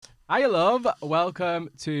Hi, love.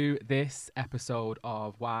 Welcome to this episode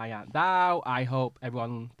of Why Art Thou. I hope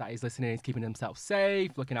everyone that is listening is keeping themselves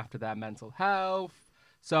safe, looking after their mental health.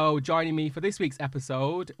 So, joining me for this week's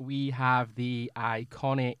episode, we have the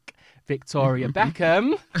iconic Victoria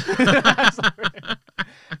Beckham. Sorry.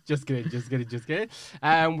 Just kidding.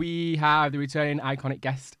 We have the returning iconic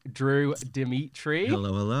guest, Drew Dimitri.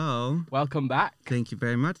 Hello. Welcome back. Thank you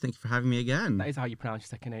very much. Thank you for having me again. That is how you pronounce your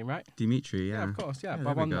second name, right? Dimitri, yeah. Yeah, of course, yeah. there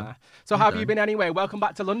Bob we on go. there. So how have you been anyway? Welcome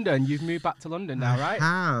back to London. You've moved back to London now, right?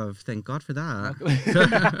 I have. Thank God for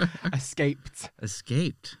that. Escaped.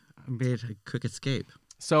 Escaped. I made a quick escape.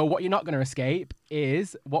 So what you're not going to escape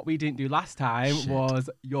is what we didn't do last time was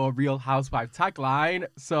your Real Housewife tagline.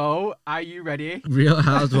 So are you ready? Real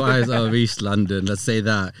Housewives of East London. Let's say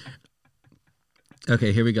that.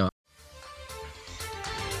 Okay, here we go.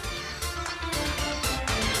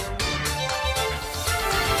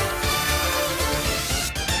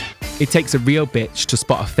 It takes a real bitch to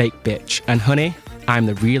spot a fake bitch. And honey, I'm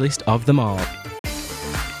the realest of them all.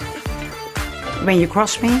 When you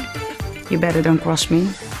cross me, you better don't cross me.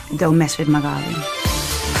 Don't mess with Magali.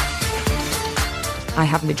 I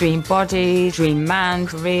have the dream body, dream man,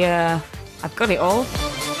 career. I've got it all.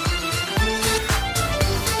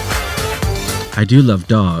 I do love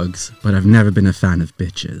dogs, but I've never been a fan of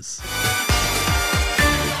bitches.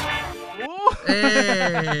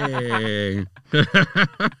 Hey!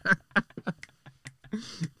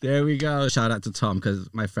 There we go. Shout out to Tom, because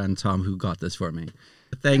my friend Tom who got this for me.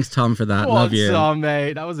 Thanks, Tom, for that. Love you. What's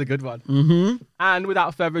mate? That was a good one. Mm-hmm. And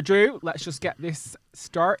without further ado, let's just get this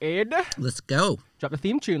started. Let's go. Drop the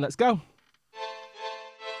theme tune. Let's go.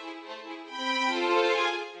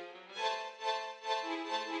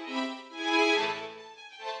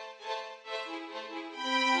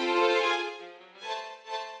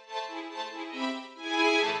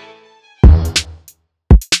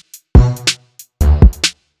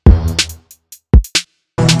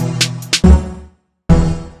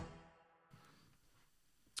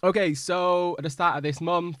 Okay, so at the start of this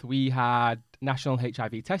month, we had National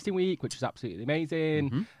HIV Testing Week, which was absolutely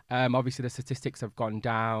amazing. Obviously, the statistics have gone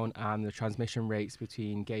down and the transmission rates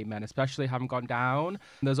between gay men especially haven't gone down.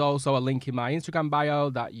 There's also a link in my Instagram bio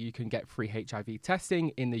that you can get free HIV testing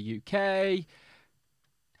in the UK.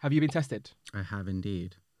 Have you been tested? I have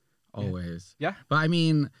indeed. Always. Yeah? But I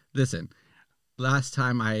mean, listen, last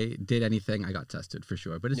time I did anything, I got tested for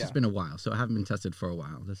sure. But it's just been a while, so I haven't been tested for a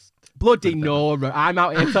while. Bloody Nora. I'm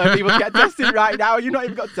out here telling people to get tested right now. You've not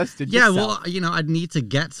even got tested Yeah, yourself. well, I'd need to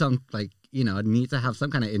get some, I'd need to have some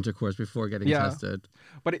kind of intercourse before getting tested.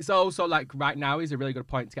 But it's also right now is a really good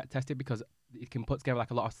point to get tested because it can put together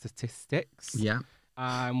a lot of statistics. Yeah.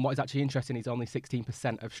 What is actually interesting is only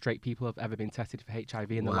 16% of straight people have ever been tested for HIV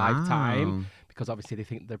in their lifetime because obviously they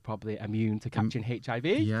think they're probably immune to catching HIV.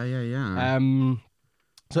 Yeah.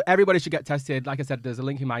 So everybody should get tested. Like I said, there's a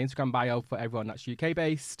link in my Instagram bio for everyone that's UK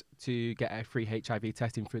based to get a free HIV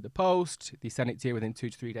testing through the post. They send it to you within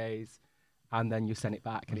 2 to 3 days and then you send it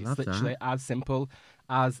back. And it's literally as simple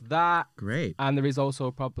as that. Great. And there is also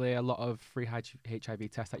probably a lot of free HIV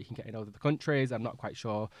tests that you can get in other countries. I'm not quite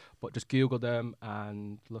sure, but just Google them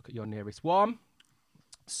and look at your nearest one.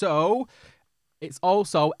 So it's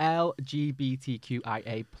also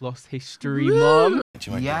LGBTQIA plus history month.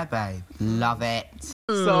 Yeah, babe. Love it.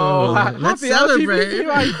 So let's happy celebrate.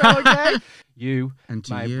 LGBTQIA, okay? You, And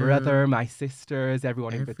to my you. brother, my sisters,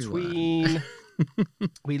 everyone in Everyone. between.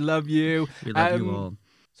 We love you. We love you all.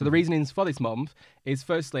 So the reasonings for this month is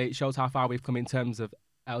firstly, it shows how far we've come in terms of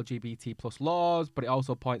LGBT plus laws, but it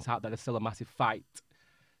also points out that there's still a massive fight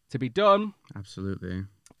to be done. Absolutely.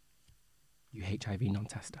 You HIV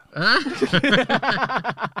non-tester.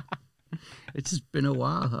 It's just been a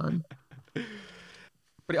while, hon.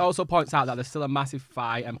 But it also points out that there's still a massive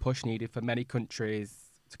fight and push needed for many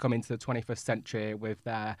countries to come into the 21st century with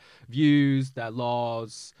their views, their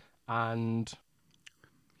laws, and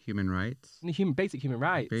Human rights. basic human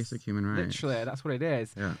rights. Basic human rights. Literally, that's what it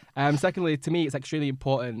is. Yeah. Secondly, to me, it's extremely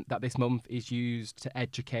important that this month is used to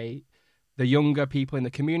educate the younger people in the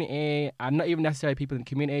community, and not even necessarily people in the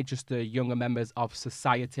community, just the younger members of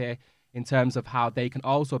society, in terms of how they can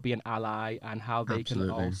also be an ally and how they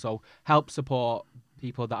Absolutely. can also help support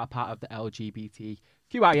people that are part of the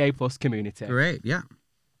LGBTQIA plus community. Great, yeah.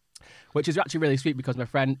 Which is actually really sweet because my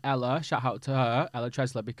friend Ella, shout out to her, Ella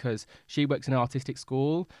Tresler, because she works in an autistic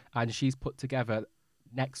school and she's put together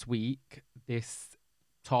next week this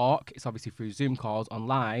talk. It's obviously through Zoom calls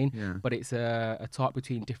online, Yeah. but it's a talk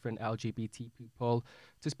between different LGBT people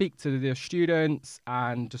to speak to the students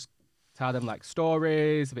and just tell them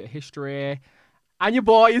stories, a bit of history. And your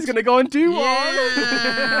boy is going to go and do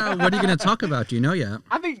Yeah. one. What are you going to talk about? Do you know yet?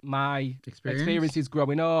 I think my Experience? experiences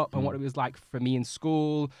growing up and what it was like for me in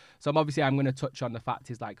school. So obviously I'm going to touch on the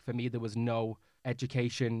fact is like for me there was no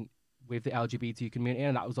education with the LGBT community,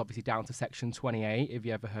 and that was obviously down to Section 28, if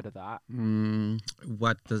you ever heard of that.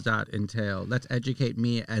 What does that entail? Let's educate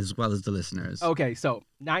me as well as the listeners. Okay, so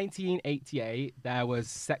 1988, there was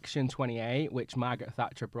Section 28, which Margaret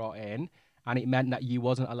Thatcher brought in, and it meant that you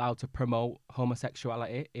wasn't allowed to promote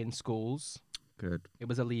homosexuality in schools. Good. It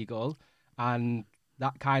was illegal, and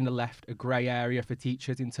that kind of left a grey area for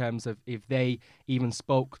teachers in terms of if they even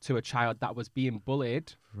spoke to a child that was being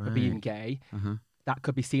bullied for being Right. gay, Uh-huh. that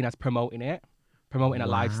could be seen as promoting a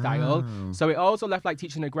lifestyle. Wow. So it also left like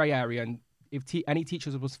teaching a grey area, and if any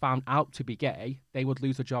teachers was found out to be gay, they would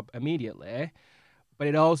lose a job immediately. But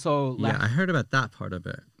it also left. Yeah, I heard about that part of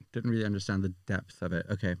it. Didn't really understand the depth of it.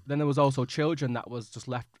 Okay. Then there was also children that was just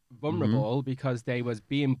left vulnerable because they was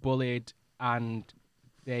being bullied and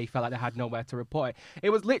they felt like they had nowhere to report it. It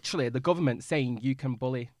was literally the government saying you can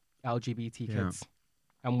bully LGBT kids,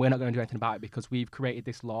 and we're not going to do anything about it because we've created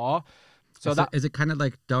this law. So Is it kind of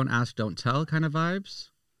like don't ask, don't tell kind of vibes?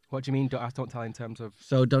 What do you mean? Don't ask, don't tell in terms of?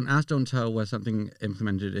 So don't ask, don't tell was something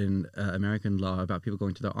implemented in American law about people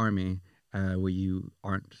going to the army where you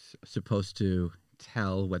aren't supposed to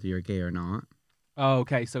tell whether you're gay or not. Oh,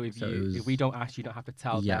 okay. So if it if we don't ask, you don't have to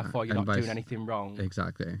tell. Yeah, Therefore, you're and not vice- doing anything wrong.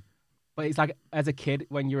 Exactly. But it's like as a kid,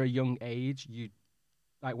 when you're a young age,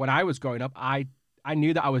 like when I was growing up, I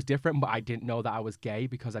knew that I was different, but I didn't know that I was gay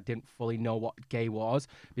because I didn't fully know what gay was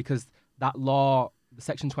because that law, the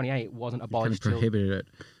Section 28, wasn't Kind of abolished till prohibited it.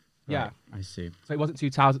 Yeah. Right, I see. So it wasn't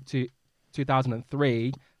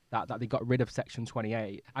 2003 that they got rid of Section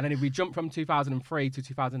 28. And then if we jump from 2003 to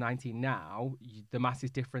 2019 now, the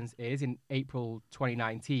massive difference is in April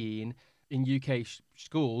 2019, in UK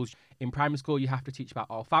schools, in primary school, you have to teach about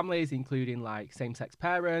all families, including like same-sex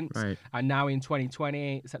parents. Right. And now in September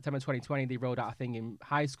 2020, they rolled out a thing in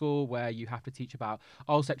high school where you have to teach about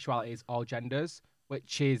all sexualities, all genders,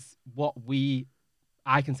 which is what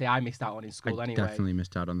I can say I missed out on in school I anyway. definitely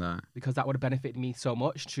missed out on that. Because that would have benefited me so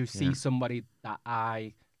much to see Yeah. somebody that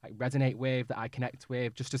I like resonate with, that I connect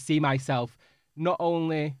with, just to see myself not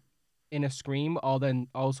only in a scream, or then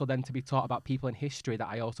also then to be taught about people in history that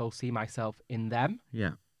I also see myself in them.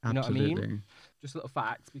 Yeah, You know what I mean? absolutely. Just a little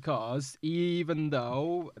fact, because even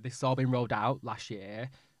though this has all been rolled out last year,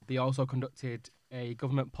 they also conducted a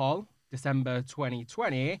government poll December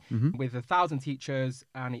 2020 with 1,000 teachers,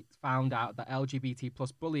 and it found out that LGBT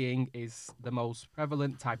plus bullying is the most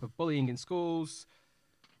prevalent type of bullying in schools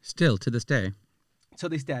Still to this day. to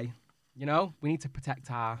this day. You know, we need to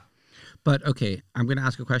protect our. But okay, I'm going to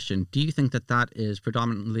ask a question. Do you think that that is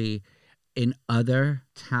predominantly in other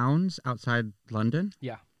towns outside London?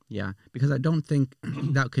 Yeah. Yeah, because I don't think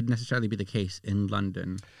that could necessarily be the case in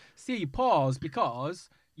London. See, pause, because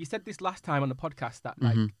you said this last time on the podcast that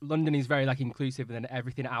like London is very like inclusive and then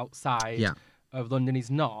everything outside Yeah. of London is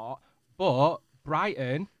not. But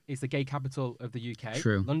Brighton is the gay capital of the UK.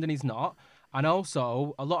 True. London is not. And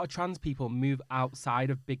also, a lot of trans people move outside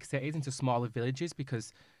of big cities into smaller villages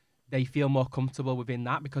because they feel more comfortable within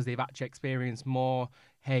that because they've actually experienced more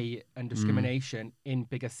hate and discrimination in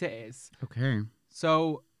bigger cities. Okay.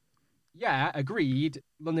 So, yeah, agreed.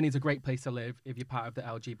 London is a great place to live if you're part of the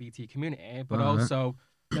LGBT community, but also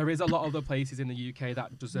there is a lot of other places in the UK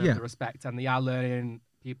that deserve Yeah. the respect, and they are learning.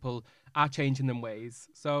 People are changing them ways.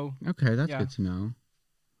 So Okay, that's Yeah. good to know.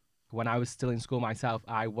 when I was still in school myself,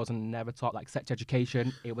 I wasn't never taught like sex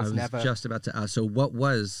education. It was, I was never. just about to ask. So what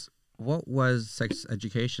was sex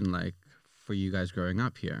education like for you guys growing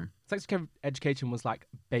up here? Sex education was like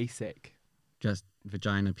basic. Just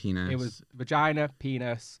vagina, penis. It was vagina,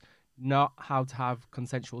 penis, not how to have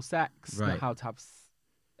consensual sex, Right. not how to have,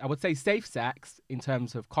 I would say safe sex in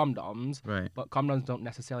terms of condoms, right. but condoms don't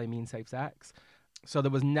necessarily mean safe sex. So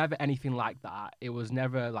there was never anything like that. It was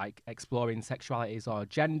never like exploring sexualities or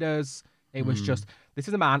genders. It was just, this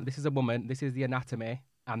is a man, this is a woman, this is the anatomy,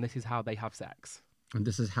 and this is how they have sex. And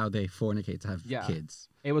this is how they fornicate to have Yeah. kids.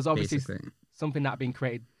 It was obviously Basically. something that had been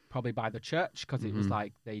created probably by the church because it was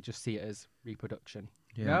like they just see it as reproduction.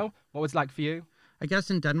 You Yeah. know? What was it like for you? I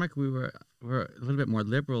guess in Denmark we were a little bit more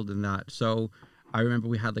liberal than that. So I remember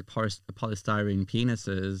we had like polystyrene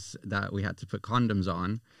penises that we had to put condoms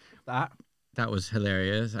on. That? That was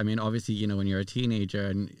hilarious. I mean, obviously, you know, when you're a teenager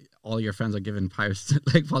and all your friends are given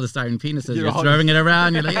like polystyrene penises, You're you're all- throwing it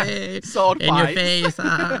around. You're like, hey, Sword in your fight. face.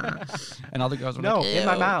 Ah. And all the girls were No, like, in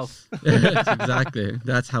my "Ew." mouth. Exactly.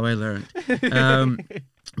 That's how I learned.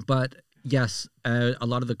 But yes, a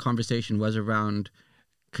lot of the conversation was around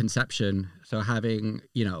conception. So having,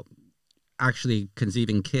 you know, actually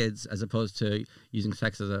conceiving kids as opposed to using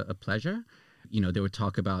sex as a pleasure. You know, they would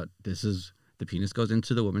talk about the penis goes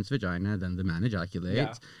into the woman's vagina, then the man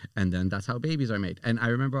ejaculates, and then that's how babies are made. And I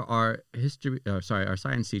remember our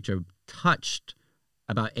science teacher touched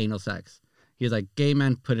about anal sex. He was like, gay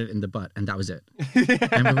men put it in the butt, and that was it.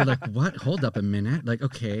 And we were like, what? Hold up a minute. Like,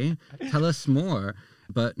 okay, tell us more.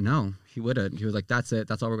 But no, he wouldn't. He was like, that's it.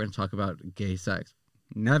 That's all we're going to talk about, gay sex.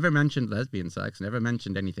 Never mentioned lesbian sex, never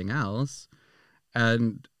mentioned anything else.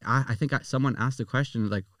 And I think someone asked the question,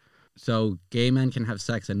 like, so gay men can have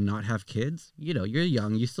sex and not have kids? You know, you're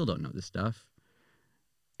young, you still don't know this stuff.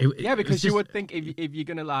 Because you would think if you're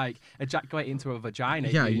going to like ejaculate into a vagina,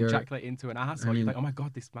 you ejaculate into an asshole, you're like, oh my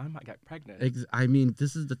God, this man might get pregnant. I mean,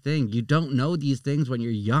 this is the thing. You don't know these things when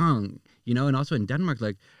you're young, you know, and also in Denmark,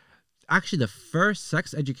 like, actually the first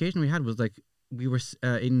sex education we had was like, we were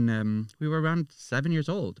around 7 years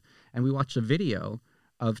old, and we watched a video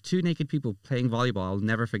of 2 naked people playing volleyball. I'll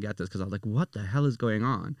never forget this because I was like, what the hell is going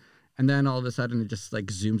on? And then all of a sudden it just like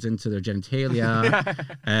zooms into their genitalia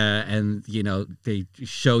and, you know, they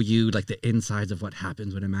show you like the insides of what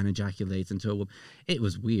happens when a man ejaculates into a woman. It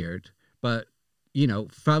was weird. But, you know,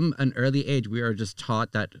 from an early age, we are just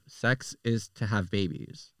taught that sex is to have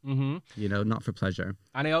babies, you know, not for pleasure.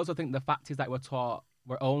 And I also think the fact is that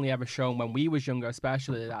we're only ever shown when we was younger,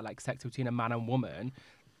 especially that like sex between a man and woman,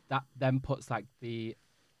 that then puts like the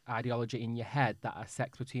ideology in your head that a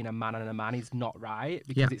sex between a man and a man is not right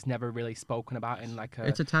because it's never really spoken about in like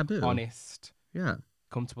it's a taboo, honest,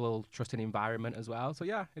 comfortable, trusting environment as well. So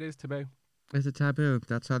yeah, it is taboo. It's a taboo.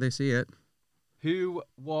 That's how they see it. Who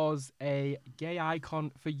was a gay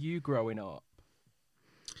icon for you growing up?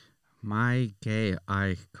 My gay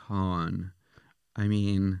icon. I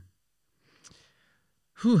mean,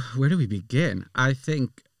 where do we begin? I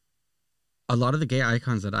think a lot of the gay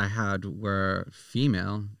icons that I had were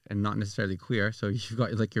female and not necessarily queer. So you've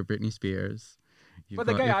got like your Britney Spears. But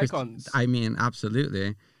the gay icons. I mean,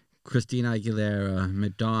 absolutely. Christina Aguilera,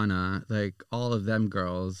 Madonna, like all of them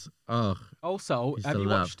girls. Oh. Also, have you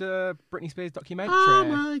watched the Britney Spears documentary? Oh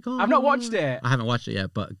my God. I've not watched it. I haven't watched it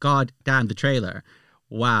yet, but God damn the trailer.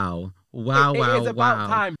 Wow. It is about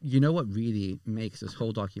time. You know what really makes this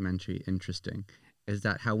whole documentary interesting is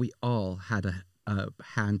that how we all had a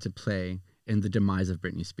hand to play in the demise of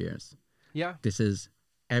Britney Spears. Yeah. This is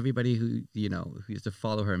everybody who, you know, who used to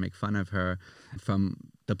follow her, make fun of her, from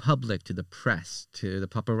the public to the press to the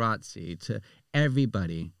paparazzi to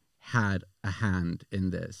everybody had a hand in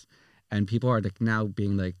this. And people are like now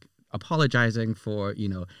being like apologizing for, you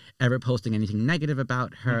know, ever posting anything negative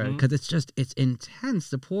about her because it's intense.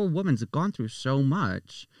 The poor woman's gone through so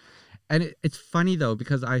much. And it's funny though,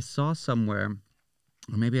 because I saw somewhere,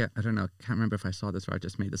 or maybe, I don't know, I can't remember if I saw this or I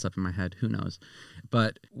just made this up in my head. Who knows?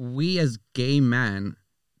 But we as gay men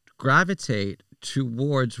gravitate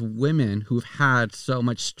towards women who've had so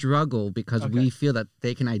much struggle because we feel that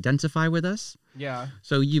they can identify with us. Yeah.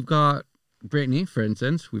 So you've got Britney, for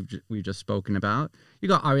instance, we've just spoken about. You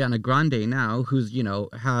got Ariana Grande now, who's, you know,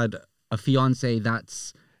 had a fiance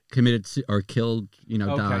that's committed to, or killed, you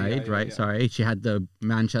know, died, right? Yeah. Sorry. She had the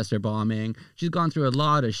Manchester bombing. She's gone through a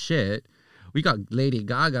lot of shit. We got Lady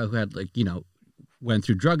Gaga, who had, like, you know, went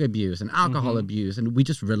through drug abuse and alcohol abuse, and we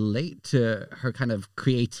just relate to her kind of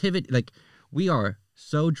creativity. Like, we are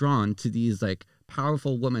so drawn to these, like,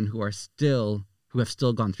 powerful women who have still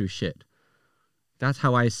gone through shit. That's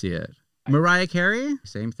how I see it. Mariah Carey,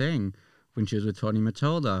 same thing. When she was with Tony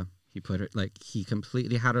Mottola, he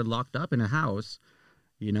completely had her locked up in a house,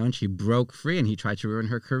 you know, and she broke free and he tried to ruin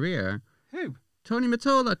her career. Who? Tony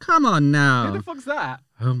Mottola, come on now. Who the fuck's that?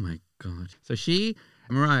 Oh my God. So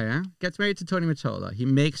Mariah, gets married to Tony Mottola. He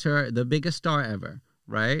makes her the biggest star ever,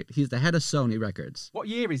 right? He's the head of Sony Records. What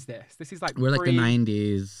year is this? This is like We're like the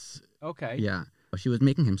 90s. Okay. Yeah. She was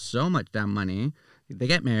making him so much damn money. They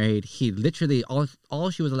get married. He literally, all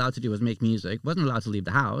she was allowed to do was make music. Wasn't allowed to leave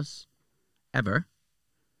the house. Ever.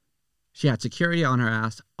 She had security on her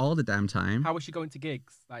ass all the damn time. How was she going to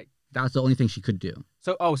gigs? Like, that's the only thing she could do.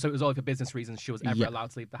 So it was only for business reasons she was ever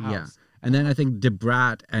allowed to leave the house. Yeah. And then I think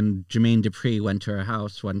Debrat and Jermaine Dupri went to her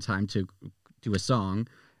house one time to do a song.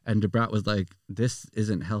 And Debrat was like, this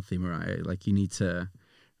isn't healthy, Mariah. Like, you need to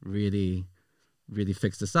really, really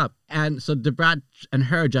fix this up. And so Debrat and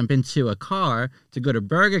her jump into a car to go to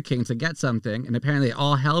Burger King to get something. And apparently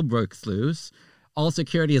all hell breaks loose. All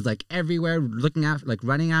security is like everywhere, looking after, like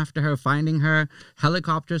running after her, finding her,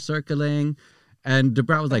 helicopters circling. And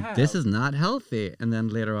Debrat was like, this is not healthy. And then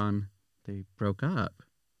later on, they broke up.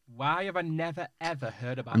 Why have I never, ever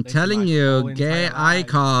heard about this? I'm telling you, gay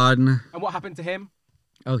icon. And what happened to him?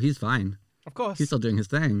 Oh, he's fine. Of course. He's still doing his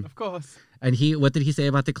thing. Of course. And what did he say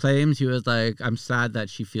about the claims? He was like, I'm sad that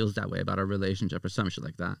she feels that way about our relationship or some shit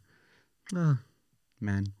like that. Oh,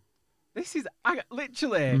 man. This is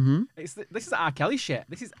literally, Mm-hmm. this is R. Kelly shit.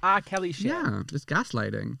 This is R. Kelly shit. Yeah, it's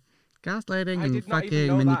gaslighting. Gaslighting I and did not even fucking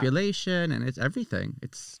know that. manipulation, and it's everything.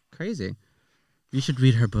 It's crazy. You should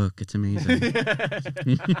read her book. It's amazing.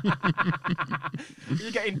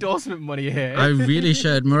 You get endorsement money here. I really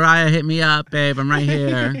should. Mariah, hit me up, babe. I'm right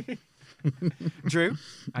here. Drew,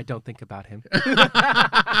 I don't think about him.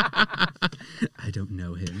 I don't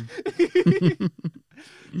know him.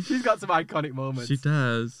 She's got some iconic moments. She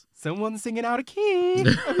does. Someone's singing out of key.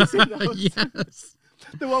 Have you seen those? Yes.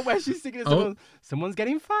 The one where she's singing to someone's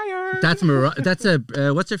getting fired. That's That's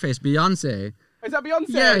what's her face? Beyonce. Is that Beyonce?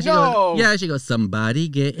 Yeah, No. She goes, somebody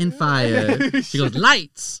getting fired. She goes,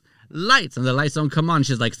 lights. And the lights don't come on.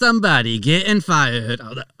 She's like, somebody getting fired. I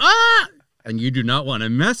was like, ah! And you do not want to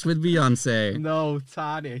mess with Beyonce. No,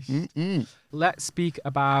 tarnish. Mm-mm. Let's speak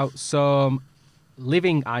about some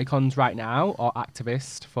living icons right now, or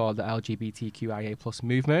activists for the LGBTQIA plus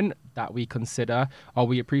movement that we consider, or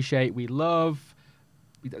we appreciate, we love.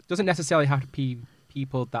 It doesn't necessarily have to be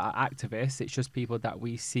people that are activists. It's just people that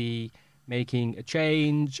we see making a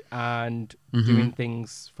change and doing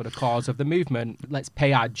things for the cause of the movement. Let's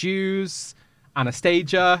pay our dues.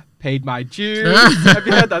 Anastasia, paid my dues. Have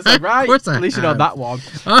you heard that song, right? Of course I At least you know have. that one.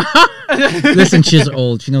 Listen, she's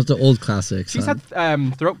old. She knows the old classics. She's had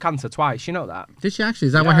throat cancer twice. You know that? Did she actually?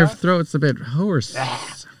 Is that why her Yeah. throat's a bit hoarse?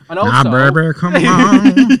 And also, Nah, baby, come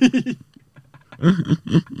on.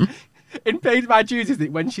 in Paid My Dues is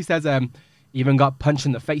it when she says, even got punched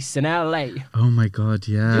in the face in LA. Oh my God,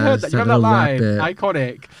 yeah. You heard that? You remember that little rap line? bit.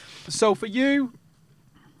 Iconic. So for you,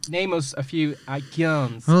 name us a few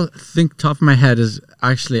icons. Well, I think top of my head is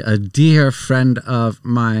actually a dear friend of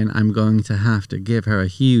mine. I'm going to have to give her a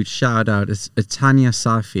huge shout out. It's Tanya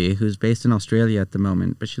Safi, who's based in Australia at the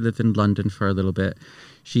moment, but she lived in London for a little bit.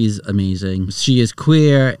 She's amazing. She is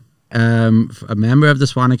queer, a member of the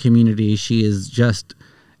Swana community. She is just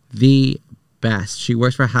the best. She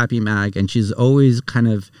works for Happy Mag, and she's always kind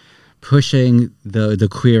of pushing the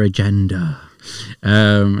queer agenda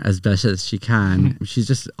as best as she can. She's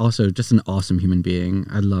just an awesome human being.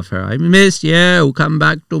 I love her. I miss you. Come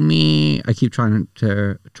back to me. I keep trying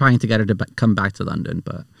to get her to come back to London,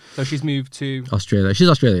 but So she's moved to Australia. She's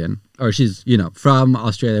Australian, or she's from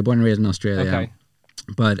Australia, born and raised in Australia. Okay.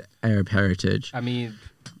 But Arab heritage. I mean,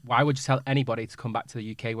 why would you tell anybody to come back to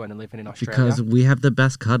the UK when they're living in Australia? Because we have the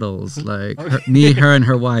best cuddles. Like me, her, and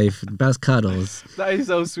her wife, best cuddles. That is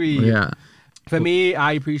so sweet. Yeah. For me,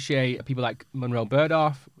 I appreciate people like Monroe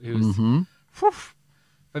Burdoff, who's Mm-hmm.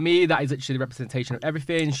 for me, that is literally the representation of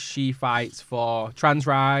everything. She fights for trans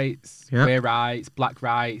rights, Yep. queer rights, black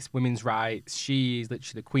rights, women's rights. She's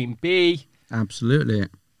literally the queen bee. Absolutely.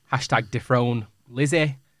 Hashtag dethrone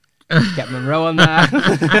Lizzie. Get Monroe on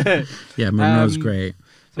there. Yeah, Monroe's great.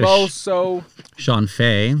 So also, Sean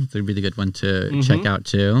Fay, it's a really good one to check out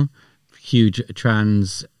too. Huge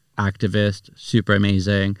trans activist, super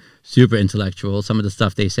amazing, super intellectual. Some of the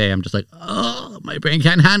stuff they say, I'm just like, oh, my brain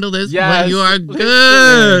can't handle this. yes, but you are literally.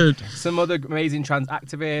 good. Some other amazing trans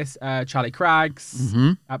activists, Charlie Craggs,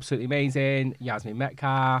 Mm-hmm. absolutely amazing. Yasmin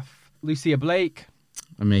Metcalf, Lucia Blake,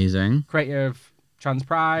 Amazing. creator of Trans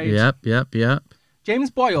Pride. Yep.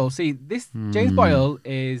 James Boyle, James Boyle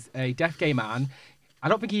is a deaf gay man. I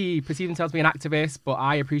don't think he perceives himself to be an activist, but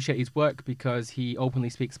I appreciate his work because he openly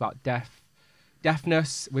speaks about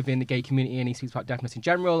deafness within the gay community, and he speaks about deafness in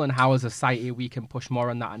general and how as a society we can push more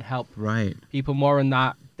on that and help Right. people more on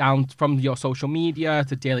that, down from your social media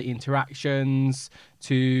to daily interactions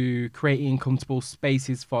to creating comfortable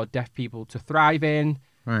spaces for deaf people to thrive in.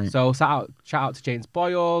 Right. So shout out to James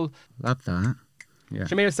Boyle. Love that. Yeah.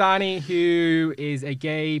 Shamir Sani, who is a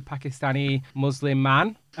gay Pakistani Muslim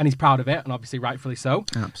man, and he's proud of it, and obviously rightfully so.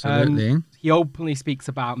 Absolutely. He openly speaks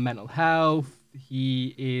about mental health.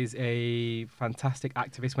 He is a fantastic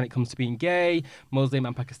activist when it comes to being gay, Muslim,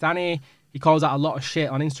 and Pakistani. He calls out a lot of shit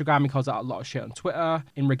on Instagram. He calls out a lot of shit on Twitter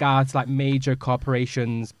in regards to like major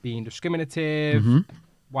corporations being discriminative,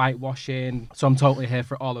 whitewashing. So I'm totally here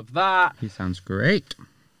for all of that. He sounds great.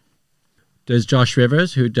 There's Josh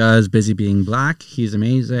Rivers, who does Busy Being Black. He's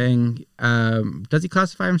amazing. Does he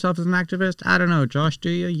classify himself as an activist? I don't know. Josh, do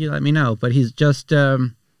you? You let me know. But he's just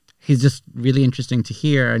really interesting to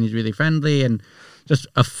hear, and he's really friendly and just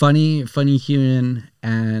a funny human,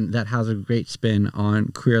 and that has a great spin on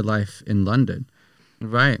queer life in London.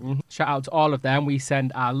 Right. Shout out to all of them. We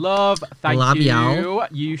send our love. Thank Love you. y'all.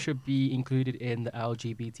 You should be included in the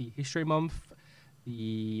LGBT History Month.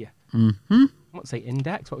 The I won't say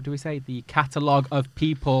index. What do we say? The catalogue of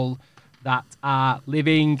people that are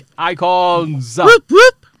living icons. Whoop,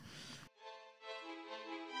 whoop.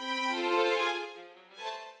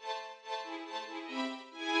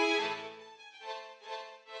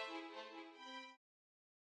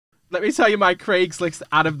 Let me tell you my Craigslist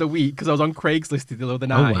ad of the week, because I was on Craigslist the other Oh,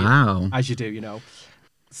 night. wow. As you do, you know.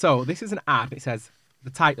 So this is an ad. It says, the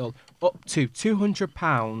title, up to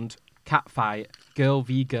 £200 catfight, girl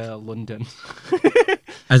v girl, London.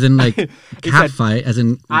 As in, like, said, cat fight, as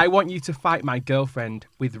in... I want you to fight my girlfriend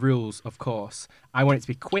with rules, of course. I want it to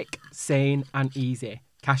be quick, sane, and easy.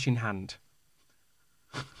 Cash in hand.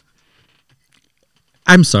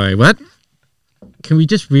 I'm sorry, what? Can we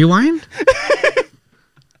just rewind?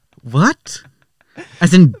 What?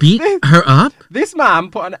 As in beat her up? This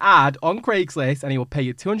man put an ad on Craigslist and he will pay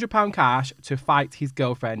you £200 cash to fight his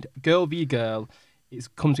girlfriend, girl v girl. It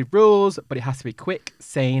comes with rules, but it has to be quick,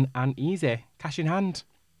 sane, and easy. Cash in hand.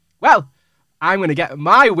 Well, I'm going to get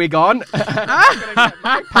my wig on. I'm going to get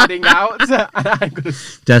my padding out. And I'm going to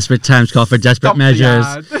Desperate times call for desperate measures.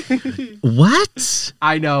 What?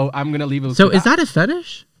 I know. I'm going to leave it. So is that a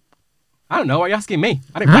fetish? I don't know. Why are you asking me?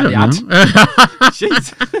 I didn't I write don't the ad. know.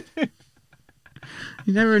 Jeez.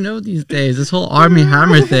 You never know these days. This whole Army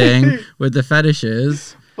Hammer thing with the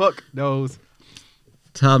fetishes. Fuck knows.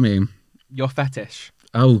 Tell me. Your fetish.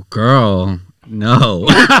 Oh, girl. No.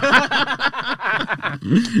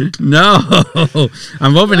 No.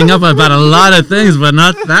 I'm opening up about a lot of things, but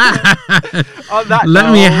not that. On that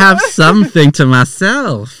Let me note, have something to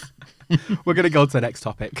myself. we're going to go to the next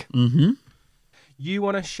topic. Mm-hmm. You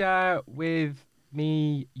want to share with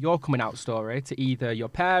me your coming out story to either your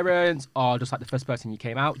parents or just like the first person you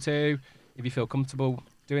came out to, if you feel comfortable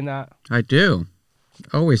doing that? I do.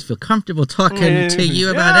 Always feel comfortable talking to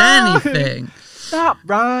you about anything. Stop,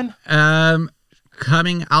 Ron.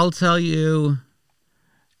 I'll tell you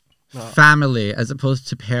family as opposed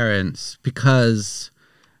to parents, because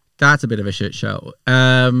that's a bit of a shit show.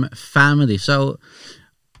 Family. So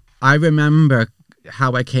I remember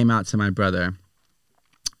how I came out to my brother.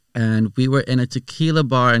 And we were in a tequila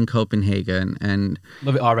bar in Copenhagen, and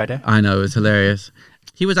Love it already. I know, it was hilarious.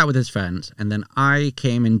 He was out with his friends, and then I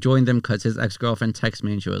came and joined them because his ex-girlfriend texted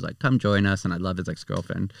me, and she was like, come join us, and I love his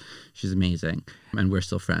ex-girlfriend. She's amazing, and we're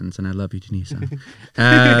still friends, and I love you, Denise.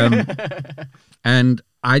 And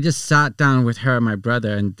I just sat down with her and my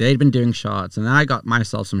brother, and they'd been doing shots, and I got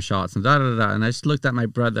myself some shots, and da-da-da-da, and I just looked at my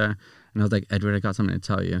brother, and I was like, Edward, I got something to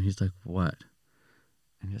tell you. And he's like, what?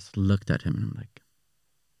 And I just looked at him, and I'm like,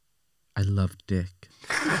 I love dick.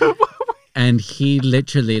 And he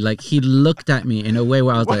literally, like, he looked at me in a way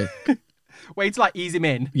where I was like... Wait till I ease him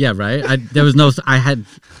in. Yeah, right?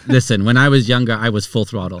 Listen, when I was younger, I was full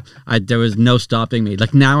throttle. There was no stopping me.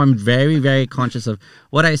 Like, now I'm very, very conscious of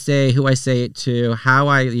what I say, who I say it to, how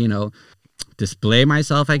I, display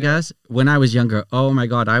myself, I guess. When I was younger, oh my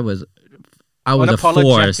God, I was a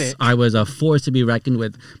force. I was a force to be reckoned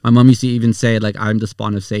with. My mom used to even say, like, I'm the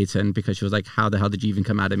spawn of Satan, because she was like, how the hell did you even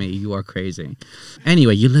come out of me? You are crazy.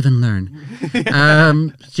 Anyway, you live and learn.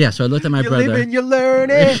 So I looked at my brother. You live and you learn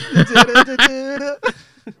it.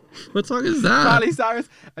 What song is that? Miley Cyrus.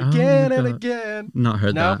 Again and God. again. Not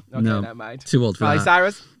heard that. Okay, No. never mind. Too old for Miley that.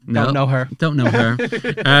 Cyrus? No. Don't know her. Don't know her.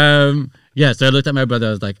 So I looked at my brother.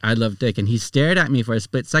 I was like, I love dick. And he stared at me for a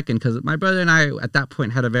split second, because my brother and I, at that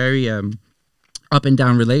point, had a very... up and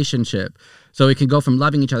down relationship. So we could go from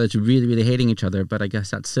loving each other to really, really hating each other. But I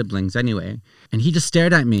guess that's siblings anyway. And he just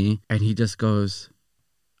stared at me and he just goes,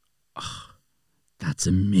 oh, that's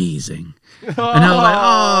amazing. And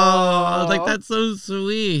I was like, that's so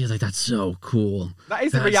sweet. He's like, that's so cool. That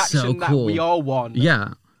is the reaction that we all want.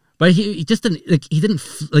 Yeah. But he just didn't,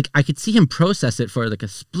 I could see him process it for like a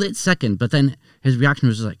split second. But then his reaction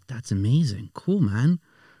was just like, that's amazing. Cool, man.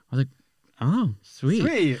 I was like, oh,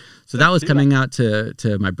 sweet. So that was coming out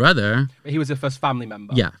to my brother. He was the first family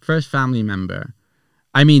member. Yeah, first family member.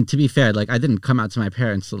 I mean, to be fair, like, I didn't come out to my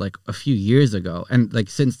parents till like a few years ago. And like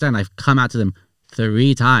since then, I've come out to them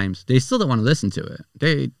 3 times. They still don't want to listen to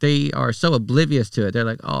it. They are so oblivious to it. They're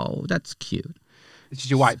like, oh, that's cute. This is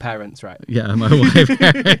your white parents, right? Yeah, my white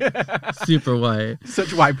parents. Super white.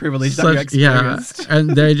 Such white privilege that you experienced. Yeah, and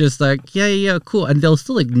they're just like, yeah, cool. And they'll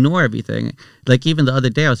still ignore everything. Like, even the other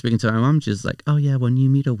day I was speaking to my mom, she's like, oh yeah, when you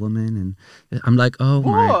meet a woman. And I'm like, oh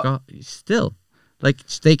my God. Still. Like,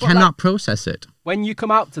 they cannot process it. When you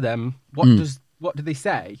come out to them, what do they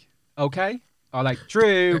say? Okay? Or like,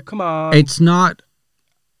 Drew, come on. It's not,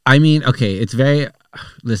 I mean, okay, it's very,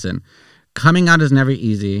 listen, coming out is never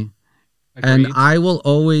easy. Agreed. And I will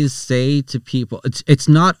always say to people, it's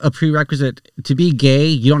not a prerequisite to be gay.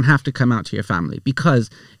 You don't have to come out to your family, because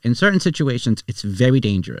in certain situations, it's very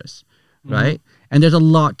dangerous, right? And there's a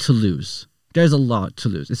lot to lose. There's a lot to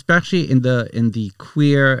lose, especially in the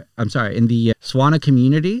Swana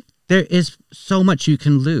community. There is so much you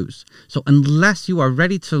can lose. So unless you are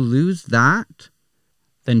ready to lose that,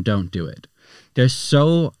 then don't do it. There's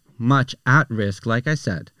so much at risk, like I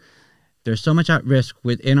said. There's so much at risk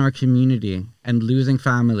within our community and losing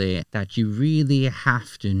family that you really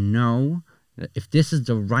have to know that if this is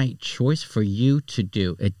the right choice for you to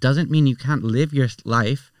do. It doesn't mean you can't live your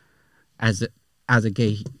life as a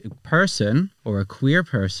gay person or a queer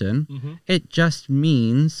person. Mm-hmm. It just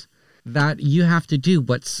means that you have to do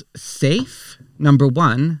what's safe, number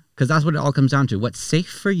one, because that's what it all comes down to. What's safe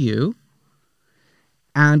for you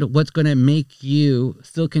and what's going to make you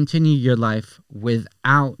still continue your life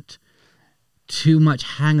without too much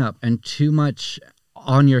hang up and too much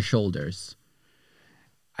on your shoulders.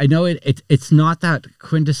 I know it's not that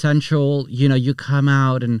quintessential, you come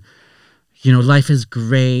out and, life is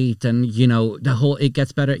great and, it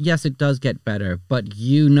gets better. Yes, it does get better, but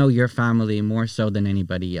your family more so than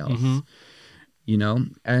anybody else,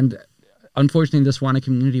 and unfortunately in the Swana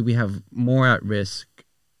community, we have more at risk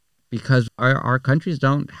because our countries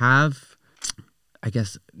don't have, I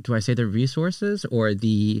guess, do I say the resources or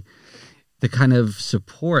the kind of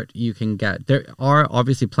support you can get. There are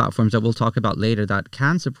obviously platforms that we'll talk about later that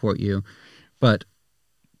can support you, but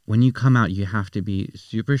when you come out, you have to be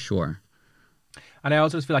super sure. And I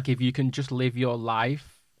also feel like if you can just live your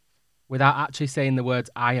life without actually saying the words,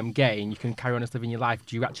 I am gay, and you can carry on as living your life,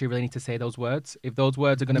 do you actually really need to say those words? If those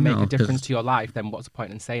words are going to make a difference to your life, then what's the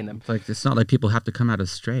point in saying them? It's not like people have to come out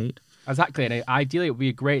as straight. Exactly. And ideally, it would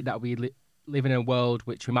be great that we live in a world,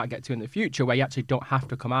 which we might get to in the future, where you actually don't have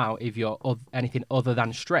to come out if you're anything other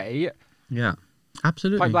than straight. Yeah,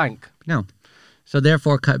 absolutely. Point blank. No. So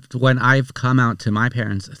therefore, when I've come out to my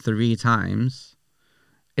parents 3 times,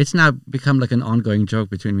 it's now become like an ongoing joke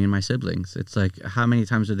between me and my siblings. It's like, how many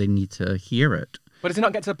times do they need to hear it? But does it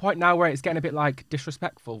not get to the point now where it's getting a bit like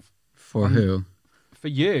disrespectful? For who? For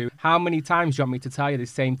you. How many times do you want me to tell you the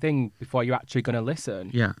same thing before you're actually going to listen?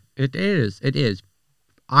 Yeah, it is. It is.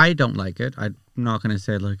 I don't like it. I'm not going to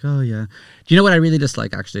say like, oh yeah. Do you know what I really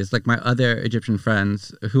dislike actually? It's like my other Egyptian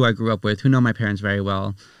friends who I grew up with, who know my parents very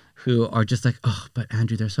well, who are just like, oh, but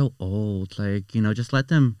Andrew, they're so old. Like, just let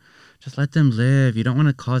them live. You don't want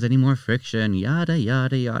to cause any more friction, yada,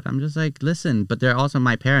 yada, yada. I'm just like, listen, but they're also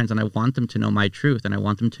my parents and I want them to know my truth and I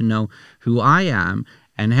want them to know who I am.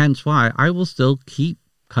 And hence why I will still keep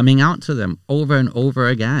coming out to them over and over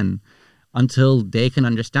again until they can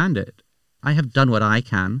understand it. I have done what I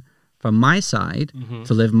can from my side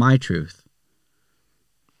to live my truth.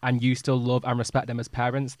 And you still love and respect them as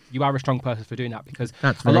parents. You are a strong person for doing that, because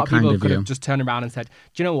that's a lot of people could have just turned around and said,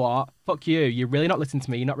 do you know what? Fuck you. You're really not listening to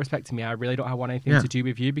me. You're not respecting me. I really don't want anything to do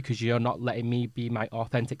with you because you're not letting me be my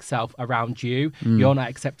authentic self around you. You're not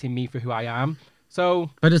accepting me for who I am. So,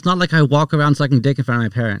 but it's not like I walk around sucking dick in front of my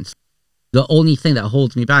parents. The only thing that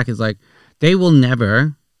holds me back is like, they will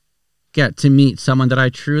never get to meet someone that I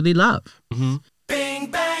truly love. Mm-hmm.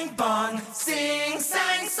 Bing, bang, bong, sing,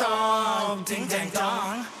 sang, song, ding, dang,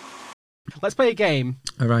 dong. Let's play a game.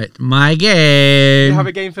 All right, my game. You have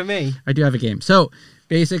a game for me? I do have a game. So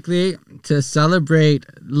basically, to celebrate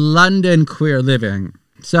London queer living,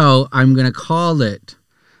 so I'm going to call it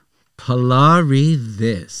Polari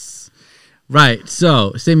This. Right,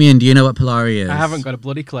 so Simeon, do you know what Polari is? I haven't got a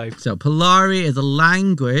bloody clue. So Polari is a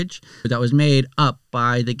language that was made up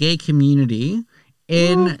by the gay community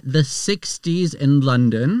in the 60s in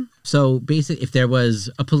London. So basically, if there was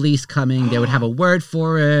a police coming, they would have a word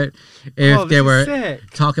for it. If they were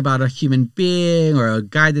talk about a human being or a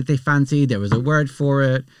guy that they fancied, there was a word for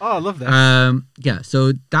it. Oh, I love that. Yeah,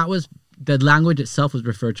 so that was, the language itself was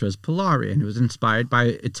referred to as Polari, and it was inspired by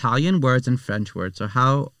Italian words and French words. So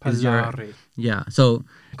how is your... Yeah, so...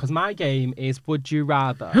 Because my game is Would You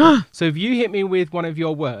Rather. So if you hit me with one of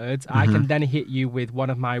your words, I can then hit you with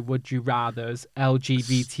one of my Would You Rathers,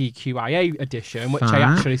 LGBTQIA edition, which I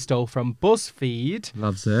actually stole from BuzzFeed.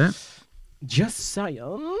 Loves it. Just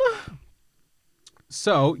saying.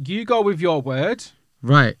 So you go with your word.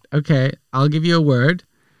 Right, okay. I'll give you a word.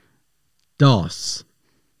 DOS.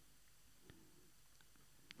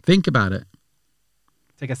 Think about it.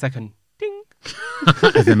 Take a second. Ding.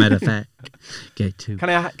 As a matter of fact. Okay, 2. Can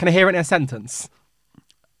I hear it in a sentence?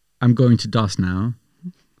 I'm going to DOS now.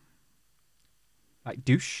 Like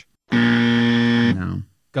douche? No.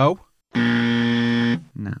 Go?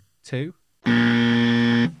 No. 2?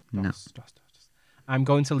 No. DOS. I'm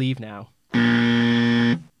going to leave now.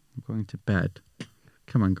 I'm going to bed.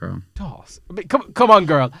 Come on, girl. DOS. I mean, come on,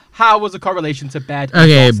 girl. How was a correlation to bed?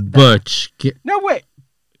 Okay, Butch. No, wait.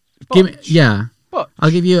 Give me, yeah. Butch.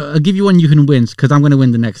 I'll give you one you can win because I'm gonna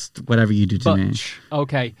win the next whatever you do to me. Butch.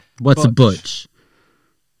 Okay. What's a butch?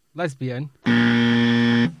 Lesbian.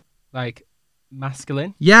 Like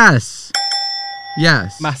masculine. Yes.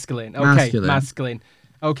 Masculine. Okay. Masculine.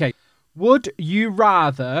 Okay. Would you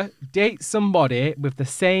rather date somebody with the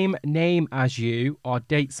same name as you or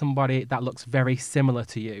date somebody that looks very similar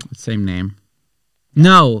to you? Same name.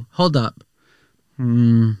 No, hold up.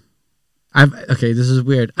 Okay, this is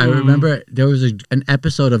weird. I remember there was an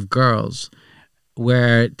episode of Girls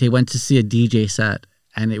where they went to see a DJ set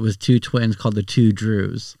and it was two twins called the Two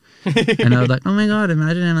Drews. And I was like, oh my God,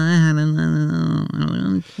 imagine if I had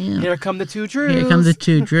a... Here come the Two Drews. Here come the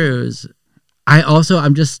Two Drews.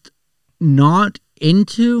 I'm just not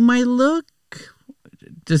into my look.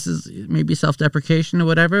 This is maybe self-deprecation or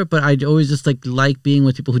whatever, but I always just like being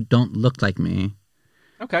with people who don't look like me.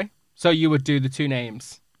 Okay. So you would do the two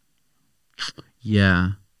names.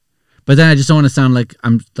 Yeah. But then I just don't want to sound like I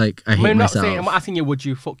hate myself. I'm not asking you would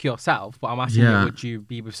you fuck yourself, but I'm asking you would you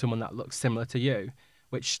be with someone that looks similar to you,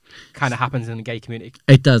 which kind of happens in the gay community.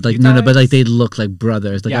 It does. No, but they look like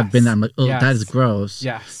brothers. I've been there. I'm like, oh, that is gross.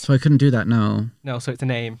 Yes. So I couldn't do that. No, so it's a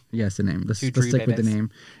name. Yes, a name. Let's stick babies. with the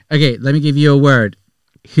name. Okay, let me give you a word.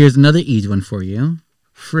 Here's another easy one for you.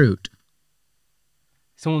 Fruit.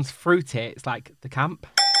 Someone's fruity. It's like the camp.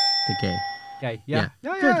 The gay. Gay. Yeah.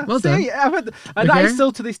 Good. Well done. And that is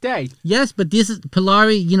still to this day. Yes, but this is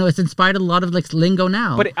Polari. It's inspired a lot of lingo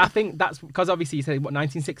now. But I think that's because obviously you said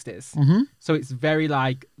 1960s. Mm-hmm. So it's very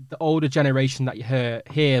like the older generation that you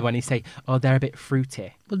hear when you say, "Oh, they're a bit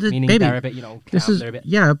fruity," meaning they're a bit, camp. They're a bit...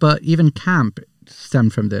 Yeah, but even camp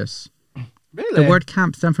stemmed from this. Really? The word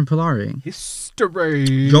camp stemmed from Polari. History.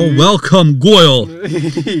 You're welcome, Goyle.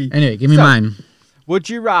 Anyway, give me mine. Would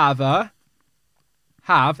you rather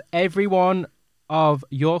have everyone of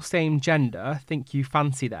your same gender think you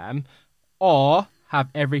fancy them, or have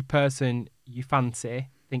every person you fancy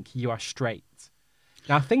think you are straight?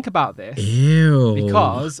 Now think about this. Ew.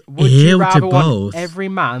 Because would you rather want every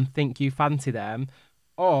man think you fancy them,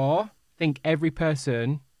 or think every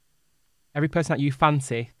person that you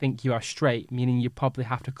fancy think you are straight, meaning you probably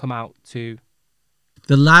have to come out to...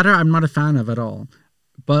 The latter I'm not a fan of at all.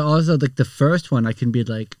 But also the first one I can be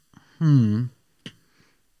like,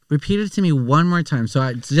 repeat it to me one more time,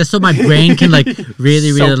 just so my brain can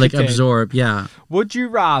really absorb. Yeah. Would you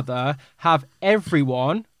rather have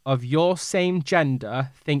everyone of your same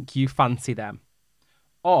gender think you fancy them,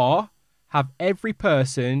 or have every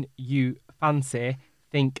person you fancy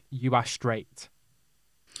think you are straight?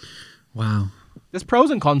 Wow. There's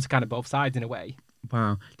pros and cons to kind of both sides in a way.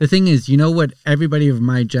 Wow. The thing is, what? Everybody of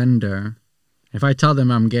my gender, if I tell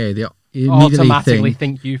them I'm gay, they immediately automatically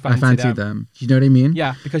think you fancy, I fancy them. You know what I mean?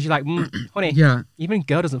 Yeah, because you're like, honey, even a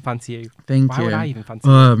girl doesn't fancy you. Thank you. Why would I even fancy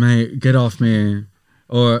you? Oh, mate, get off me.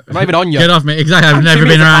 Or I'm not even on you. Get off me. Exactly. I've never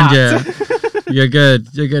been around you. You're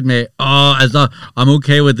good, mate. Oh, I'm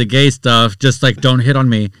okay with the gay stuff. Just don't hit on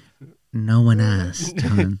me. No one asked.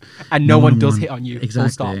 And no one does hit on you. Exactly. Full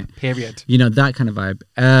stop. Period. That kind of vibe.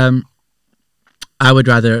 I would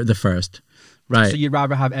rather the first. Right. So you'd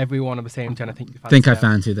rather have everyone of the same gender think you fancy think them, I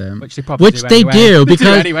fancy them. Which they probably do they anyway. do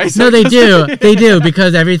because anyway, so no, they do. They do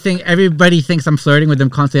because everybody thinks I'm flirting with them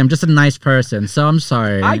constantly. I'm just a nice person, so I'm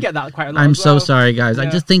sorry. I get that quite a lot. I'm as so well. sorry, guys. Yeah. I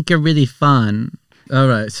just think you're really fun. All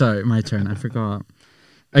right, sorry, my turn. I forgot.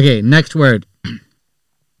 Okay, next word.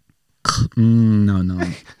 No.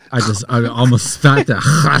 I almost spat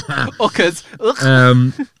that. Uckers.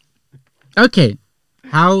 Okay.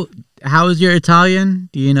 How is your Italian?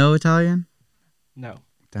 Do you know Italian? No.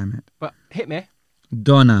 Damn it. But hit me.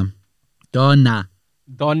 Donna.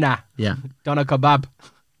 Yeah. Donna kebab.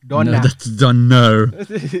 Donna. No, that's Donna.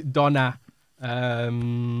 Donna.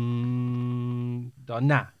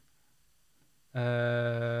 Donna.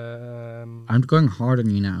 I'm going hard on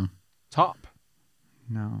you now. Top.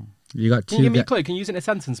 No. You got two. Can you give me a clue? Can you use it in a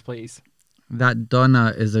sentence, please? That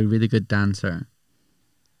Donna is a really good dancer.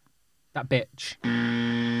 That bitch.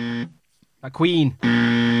 That queen.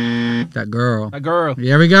 That girl.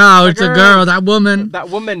 Here we go. It's a girl. That woman. That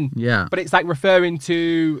woman. Yeah. But it's referring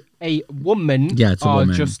to a woman. Yeah, it's a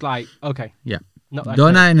woman. Just okay. Yeah. Not that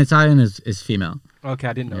Donna in Italian is female. Okay,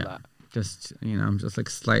 I didn't know that. Just I'm just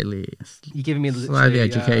slightly. You're giving me slightly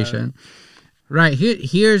education. Right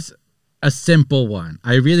here's a simple one.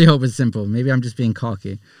 I really hope it's simple. Maybe I'm just being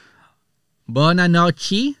cocky.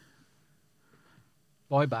 Buonanotte.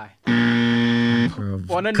 Boy, bye.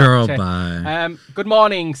 Girl, bye. Good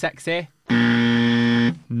morning, sexy.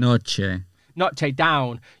 Noche. Noche,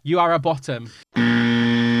 down. You are a bottom.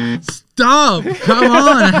 Stop! Come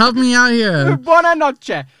on, help me out here.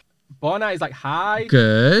 Buonanotte. Bona is like hi.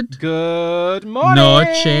 Good. Good morning.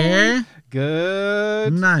 Noche.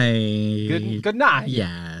 Good Night. Good night.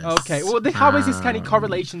 Yes. Okay. Well, how is this kind of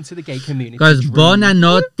correlation to the gay community? Because Drew?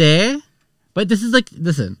 buonanotte. But this is like,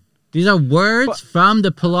 listen. These are words from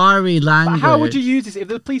the Polari language. But how would you use this? If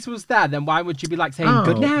the police was there, then why would you be like saying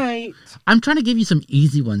good night? I'm trying to give you some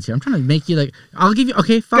easy ones here. I'm trying to make you like, I'll give you,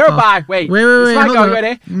 okay, fuck Go off. by. Wait. Wait. Hold on.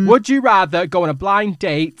 Ready? Mm. Would you rather go on a blind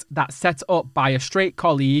date that's set up by a straight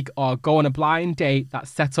colleague or go on a blind date that's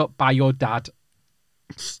set up by your dad?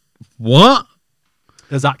 What?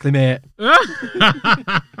 Exactly, mate.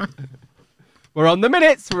 We're on the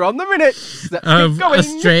minutes. Let's keep going. A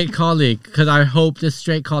straight colleague, because I hope this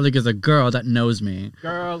straight colleague is a girl that knows me.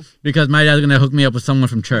 Girl. Because my dad's gonna hook me up with someone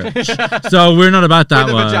from church. So we're not about that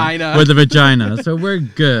With a one. vagina. With a vagina. So we're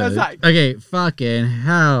good. Exactly. Okay, fucking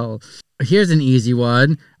hell. Here's an easy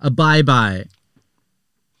one. A bye-bye.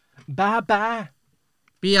 Bye-bye.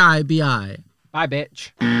 B-I-B-I. Bye,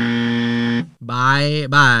 bitch.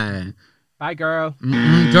 Bye-bye. Bye, girl.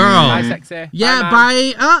 Girl. Bye, sexy. Yeah, bye.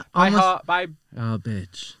 bye. Bye, Almost. heart. Bye. Oh,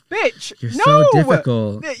 bitch. Bitch. You're no. so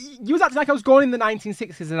difficult. You was acting like I was going in the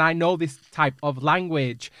 1960s and I know this type of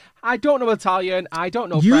language. I don't know Italian. I don't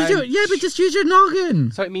know French. Yeah, but just use your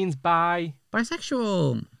noggin. So it means bye.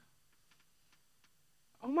 Bisexual.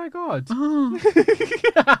 Oh my god. Oh.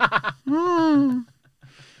 Oh.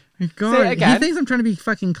 My God. Say it again. He thinks I'm trying to be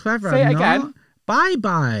fucking clever. Say I'm it again. not.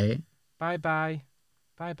 Bye-bye. Bye-bye.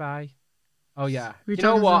 Bye-bye. Oh yeah. We You know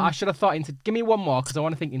talking what? some- I should have thought into. Give me one more because I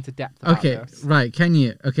want to think into depth about Okay, this. right. Can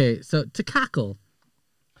you? Okay, so to cackle.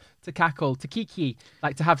 To cackle, to kiki,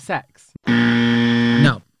 like to have sex,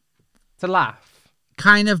 No. to laugh,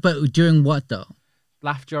 Kind of, but doing what though?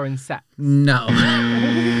 laugh during sex. No.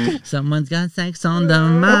 Someone's got sex on the Well,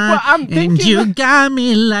 mind, I'm and thinking- you got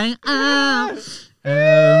me like,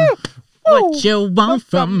 what you want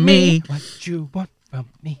from me? What you want from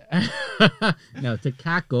me? No, to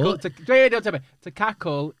cackle, Don't tell me. To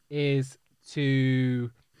cackle is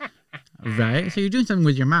to. right? So you're doing something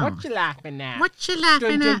with your mouth. What you laughing at? What you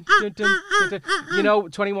laughing Dun, at? dun, dun, dun, dun, dun. You know,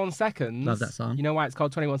 21 seconds. Love that song. You know why it's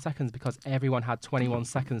called 21 seconds? Because everyone had 21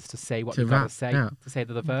 seconds to say what To they gotta rap, say. yeah. To say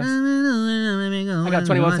to the verse. I I got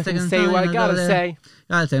 21 seconds to say what I gotta say.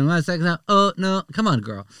 Gotta say 1 second. Oh no, come on,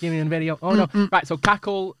 girl. Give me a video. Oh no. Right, so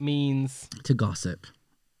cackle means. To gossip.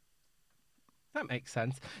 That makes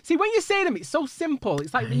sense. See, when you say them, it's so simple.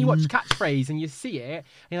 It's like when you watch Catchphrase and you see it, and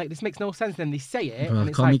you're like, this makes no sense. Then they say it, Bro, and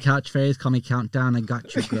it's call me like, catchphrase, call me countdown. I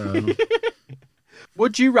got you, girl.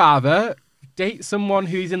 would you rather date someone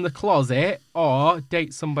who's in the closet or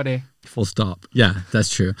date somebody? Full stop. Yeah, that's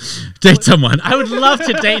true. Date someone. I would love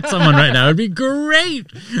to date someone right now. It'd be great.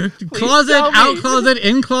 Closet, tell me. out closet,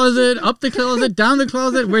 in closet, up the closet, down the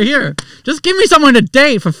closet. We're here. Just give me someone to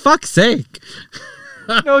date, for fuck's sake.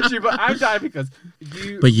 No, Drew, but I'm dying because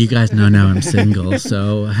you. But you guys know now I'm single,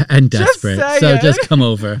 so and desperate. So saying. just come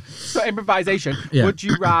over. So improvisation. Yeah. Would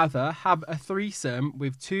you rather have a threesome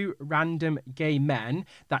with two random gay men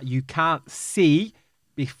that you can't see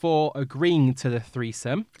before agreeing to the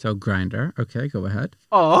threesome, So grinder. Okay, go ahead.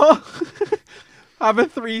 or have a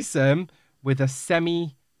threesome with a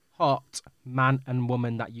semi-hot man and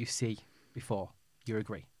woman that you see before you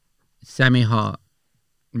agree? Semi-hot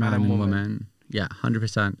man and and woman. woman. Yeah,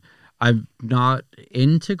 100%. I'm not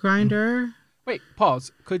into grinder. Wait,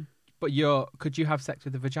 pause. Could you have sex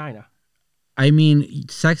with a vagina? I mean,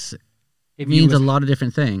 sex If you means was- a lot of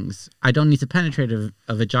different things. I don't need to penetrate a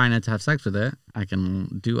vagina to have sex with it. I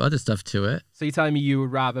can do other stuff to it. So you're telling me you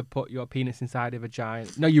would rather put your penis inside a vagina?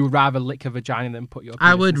 No, you would rather lick a vagina than put your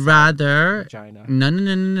penis I would inside rather. a vagina.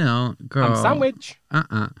 No, girl. I'm sandwich.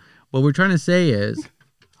 What we're trying to say is,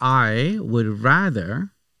 I would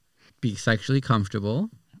rather be sexually comfortable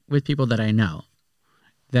with people that I know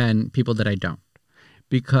than people that I don't,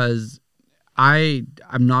 because I'm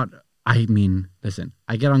not. I mean, listen,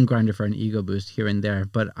 I get on Grindr for an ego boost here and there,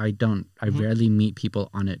 but I don't. I rarely meet people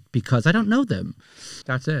on it because I don't know them.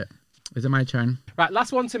 That's it. Is it my turn? Right,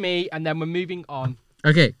 last one to me, and then we're moving on.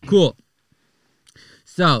 Okay, cool.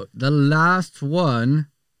 So the last one.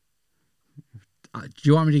 Do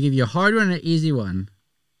you want me to give you a hard one or an easy one?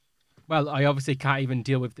 Well, I obviously can't even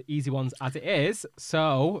deal with the easy ones as it is,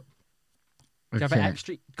 so do you have an Okay.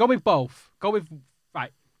 extra? Go with both. Go with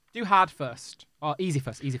right. Do hard first, or easy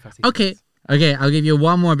first. Easy first. Easy Okay. first. Okay, I'll give you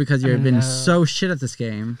one more because you've been No. so shit at this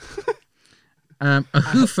game. A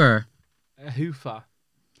hoofer. A hoofer.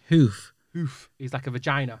 Hoof. Hoof is like a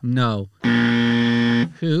vagina. No.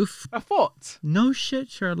 Hoof. A foot. No shit,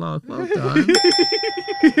 Sherlock. Well done.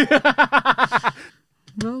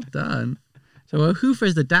 Well done. So a hoofer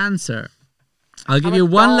is the dancer. I'll give I'm a you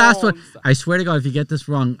one last one. dance. I swear to God, if you get this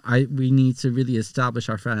wrong, we need to really establish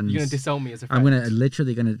our friends. You're gonna disown me as a friend. I'm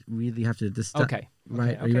gonna really have to Okay.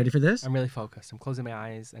 Right, okay, are you ready for this? I'm really focused. I'm closing my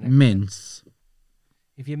eyes. And everything. Mince.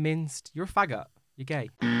 If you're minced, you're a faggot. You're gay.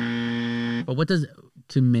 But what does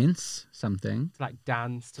to mince something? To like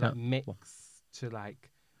dance, to like mix, to like.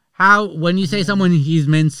 How when you say someone he's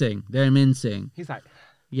mincing, they're mincing. He's like.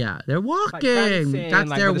 Yeah, they're walking. Like dancing, That's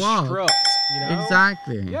like their with a walk. strut, you know?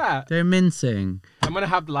 Exactly. Yeah. They're mincing. I'm gonna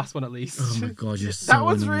have the last one at least. Oh my God, you're so That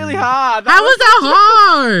was annoying. really hard. How was that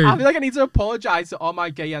I hard? feel like I need to apologize to all my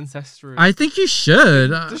gay ancestors. I think you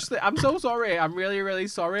should. I'm so sorry. I'm really, really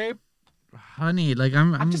sorry. Honey, like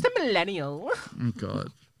I'm I'm just a millennial. Oh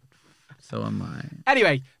God. So am I.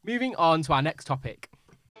 Anyway, moving on to our next topic.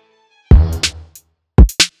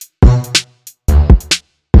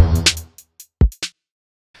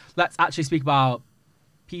 Let's actually speak about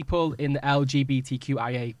people in the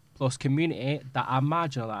LGBTQIA plus community that are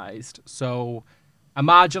marginalised. So a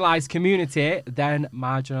marginalised community then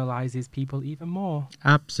marginalises people even more.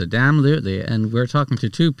 Absolutely. And we're talking to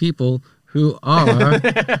two people who are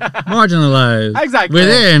marginalized. Exactly.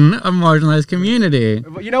 Within a marginalized community.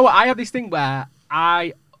 But you know what? I have this thing where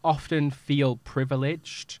I often feel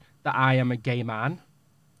privileged that I am a gay man.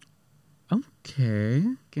 Okay.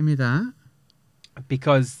 Give me that.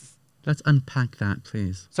 Because Let's unpack that,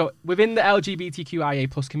 please. so within the LGBTQIA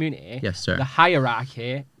plus community, Yes, sir. the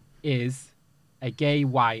hierarchy is a gay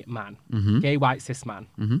white man, gay white cis man,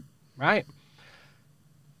 right?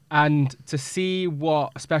 And to see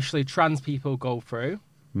what especially trans people go through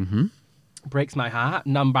breaks my heart.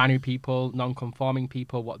 Non-binary people, non-conforming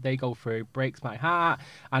people, what they go through breaks my heart.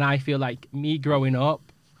 And I feel like me growing up,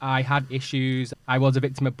 I had issues. I was a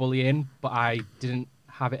victim of bullying, but I didn't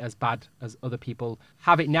have it as bad as other people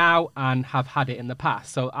have it now and have had it in the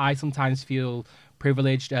past. So I sometimes feel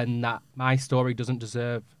privileged and that my story doesn't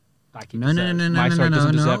deserve like it No. deserves. My story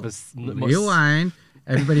doesn't deserve as much. Rewind.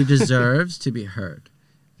 Everybody deserves to be heard.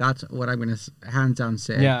 That's what I'm going to hands down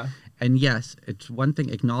say. Yeah. And yes, it's one thing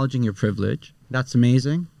acknowledging your privilege. That's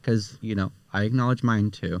amazing because, you know, I acknowledge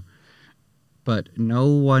mine too. But no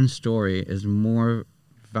one story is more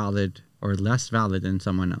valid or less valid than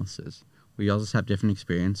someone else's. We all just have different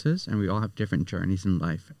experiences and we all have different journeys in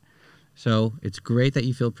life. So it's great that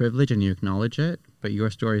you feel privileged and you acknowledge it, but your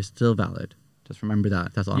story is still valid. Just remember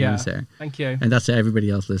that. That's all I'm going to say. Thank you. And that's to everybody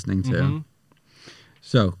else listening too.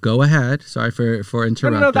 So go ahead. Sorry for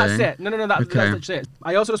interrupting. No, that's it. No, that's Okay. literally it.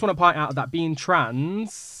 I also just want to point out that being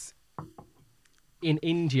trans in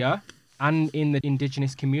India and in the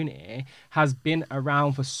indigenous community has been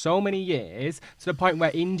around for so many years to the point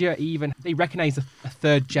where India they recognise a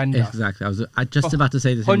third gender. Exactly. I was just about to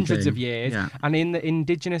say the same Hundreds thing. of years. Yeah. And in the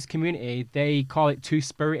indigenous community, they call it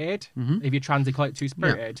two-spirited. If you're trans, they call it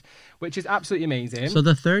two-spirited, which is absolutely amazing. So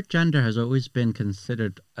the third gender has always been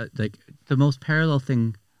considered like the most parallel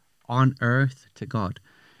thing on earth to God.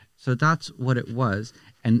 So that's what it was.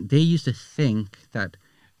 And they used to think that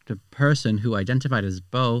the person who identified as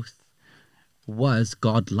both was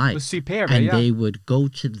godlike. Was superior, and yeah. they would go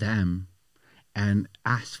to them and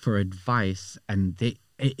ask for advice. And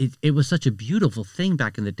it was such a beautiful thing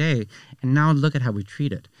back in the day. And now look at how we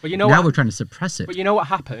treat it. But you know now what- we're trying to suppress it. But you know what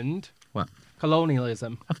happened? What?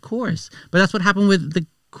 Colonialism. Of course. But that's what happened with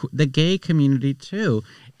the gay community too.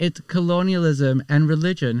 It's colonialism and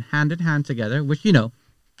religion hand in hand together, which, you know,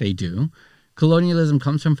 they do. Colonialism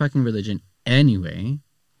comes from fucking religion anyway.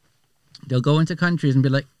 They'll go into countries and be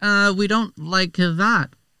like, we don't like that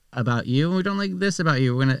about you. We don't like this about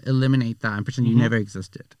you. We're going to eliminate that and pretend you never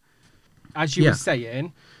existed. As you Yeah. were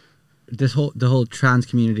saying, The whole trans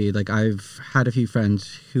community, like I've had a few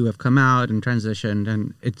friends who have come out and transitioned,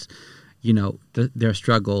 and it's, you know, their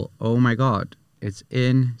struggle. Oh my God, it's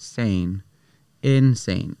insane.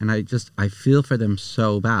 And I feel for them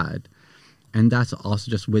so bad. And that's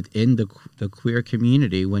also just within the queer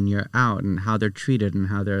community when you're out and how they're treated and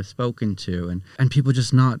how they're spoken to and people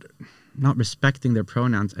just not respecting their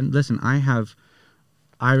pronouns. And listen, I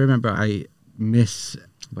remember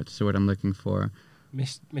what's the word I'm looking for?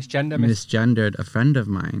 Misgendered a friend of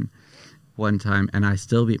mine one time, and I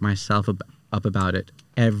still beat myself up about it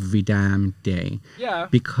every damn day. Yeah.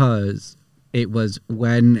 Because it was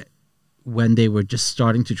when they were just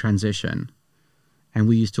starting to transition. And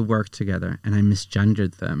we used to work together, and I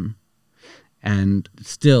misgendered them. And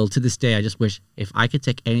still, to this day, I just wish if I could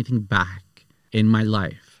take anything back in my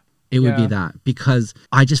life, it would be that. Because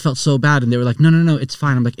I just felt so bad, and they were like, no, it's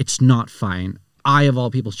fine. I'm like, it's not fine. I, of all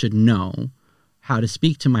people, should know how to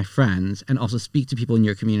speak to my friends and also speak to people in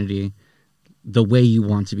your community the way you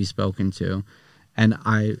want to be spoken to. And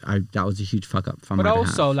I that was a huge fuck up from But my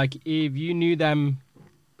also, behalf. like, if you knew them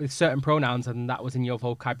with certain pronouns and that was in your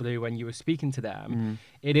vocabulary when you were speaking to them,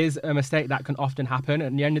 it is a mistake that can often happen.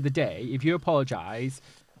 At the end of the day, if you apologize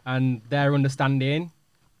and they're understanding,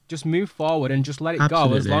 just move forward and just let it go. As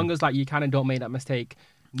Absolutely. long as like you kind of don't make that mistake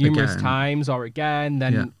numerous Again. times or again,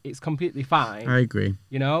 then Yeah. it's completely fine. I agree.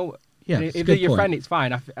 You know, Yeah, And it's a if good they're your point. friend, it's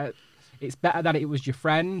fine. It's better that it was your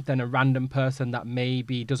friend than a random person that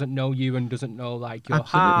maybe doesn't know you and doesn't know like your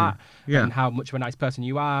Absolutely. heart Yeah. and how much of a nice person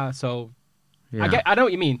you are. So Yeah. I know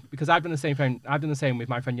what you mean because I've done the same thing. I've done the same with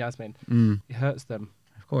my friend Yasmin. It hurts them.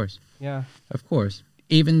 Of course. Yeah. Of course.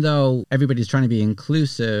 Even though everybody's trying to be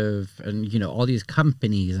inclusive and, you know, all these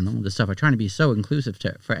companies and all this stuff are trying to be so inclusive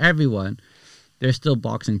for everyone, they're still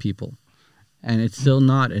boxing people. And it's still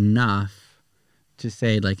not enough to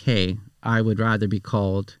say, like, hey, I would rather be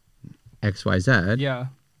called XYZ. Yeah.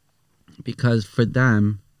 Because for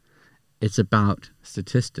them, it's about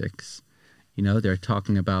statistics. You know, they're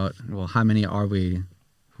talking about, well, how many are we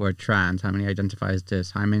who are trans? How many identify as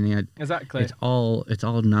this? How many... Exactly. It's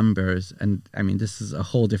all numbers. And I mean, this is a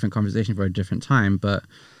whole different conversation for a different time, but,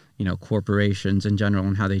 you know, corporations in general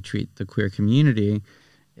and how they treat the queer community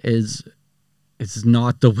it's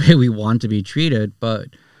not the way we want to be treated, but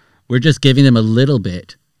we're just giving them a little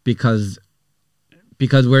bit because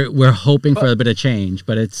we're hoping for a bit of change,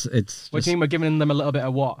 but it's What just do you mean we're giving them a little bit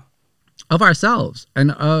of what? of ourselves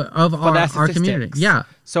and of their our community. statistics. Yeah.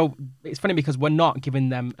 So it's funny because we're not giving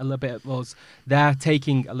them a little bit of us. They're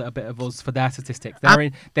taking a little bit of us for their statistics.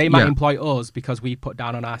 They might yeah. employ us because we put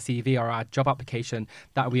down on our CV or our job application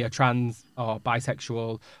that we are trans or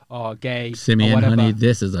bisexual or gay or Simeon, whatever. honey,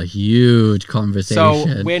 this is a huge conversation.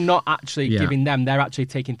 So we're not actually Yeah. giving them. They're actually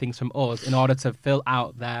taking things from us in order to fill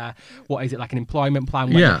out their like an employment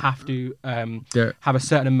plan where Yeah. you have to They're- have a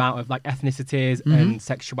certain amount of like ethnicities and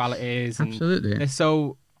sexualities. And Absolutely.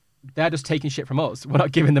 So they're just taking shit from us. We're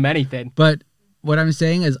not giving them anything. But what I'm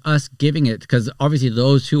saying is us giving it, because obviously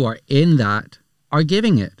those who are in that are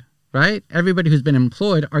giving it, right? Everybody who's been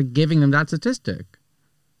employed are giving them that statistic.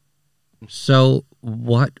 So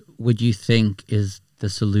what would you think is the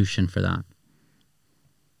solution for that?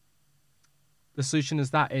 The solution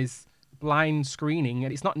is blind screening,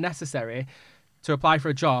 and it's not necessary to apply for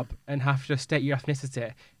a job and have to state your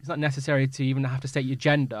ethnicity. It's not necessary to even have to state your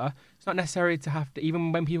gender. It's not necessary to have to,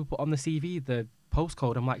 even when people put on the CV the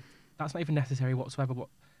postcode, I'm like, that's not even necessary whatsoever,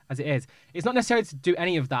 as it is. It's not necessary to do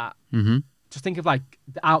any of that. Mm-hmm. Just think of like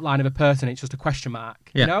the outline of a person. It's just a question mark.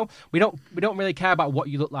 Yeah. You know, we don't really care about what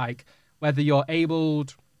you look like, whether you're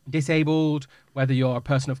abled, disabled, whether you're a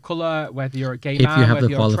person of color, whether you're a gay If man, you have whether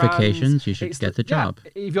the you're qualifications, trans. you should It's get the yeah, job.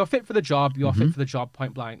 if you're fit for the job, you're fit for the job,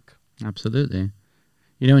 point blank. Absolutely.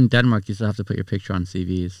 You know, in Denmark, you still have to put your picture on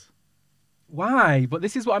CVs. Why? But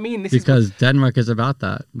this is what I mean. Because Denmark is about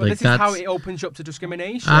that. but this is how it opens you up to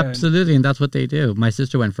discrimination. Absolutely, and that's what they do. My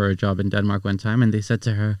sister went for a job in Denmark one time, and they said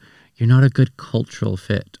to her, "You're not a good cultural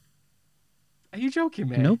fit." Are you joking,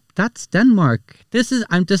 man? Nope, that's Denmark. This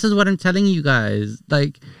is what I'm telling you guys.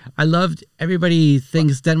 Like, I loved. Everybody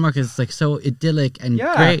thinks Denmark is like so idyllic and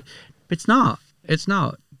Yeah. great. It's not. It's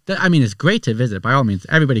not. I mean, it's great to visit. By all means,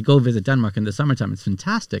 everybody go visit Denmark in the summertime. It's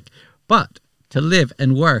fantastic. But to live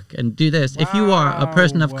and work and do this, if you are a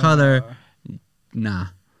person of color, nah.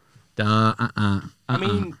 I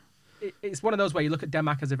mean, it's one of those where you look at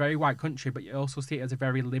Denmark as a very white country, but you also see it as a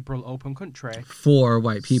very liberal, open country. For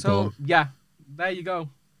white people. So, yeah, there you go.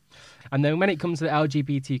 And then when it comes to the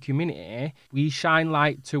LGBT community, we shine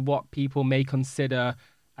light to what people may consider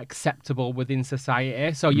acceptable within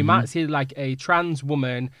society. So you might see like a trans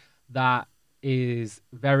woman that is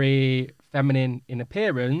very feminine in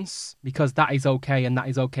appearance because that is okay and that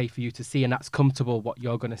is okay for you to see and that's comfortable what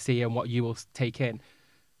you're going to see and what you will take in.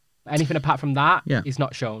 Anything apart from that is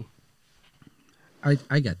not shown.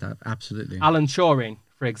 I get that, absolutely. Alan Turing,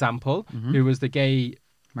 for example, who was the gay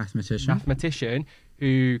mathematician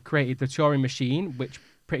who created the Turing machine, which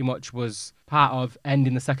pretty much was part of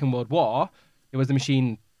ending the Second World War. It was the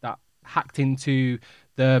machine that hacked into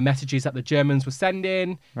the messages that the Germans were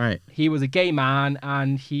sending. Right. He was a gay man,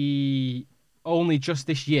 and he only just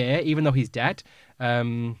this year, even though he's dead.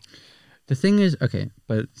 The thing is, okay,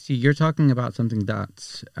 but see, you're talking about something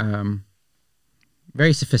that's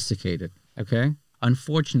very sophisticated, okay?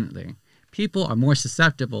 Unfortunately, people are more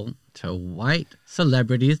susceptible to white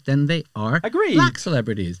celebrities than they are Agreed. black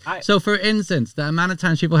celebrities. So, for instance, the amount of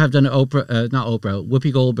times people have done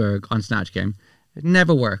Whoopi Goldberg on Snatch Game, it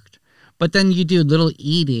never worked. But then you do little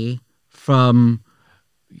Edie from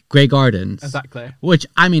Grey Gardens. Exactly. Which,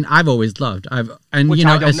 I mean, I've always loved. Which you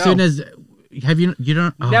know, I don't as soon know. as have you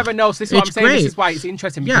don't Never know. So this is what I'm it's saying. great. This is why it's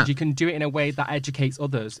interesting because Yeah. you can do it in a way that educates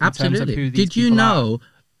others in Absolutely. terms of who these Did you people know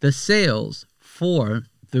the sales for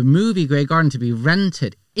the movie Grey Garden to be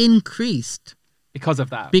rented increased because of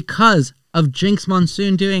that. because of Jinx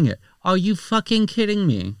Monsoon doing it? Are you fucking kidding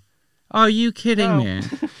me? Are you kidding No. me?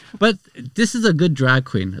 But this is a good drag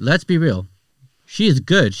queen. Let's be real. She is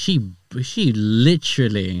good. She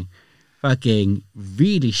literally fucking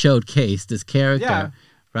really showcased this character, Yeah.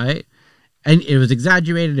 right? And it was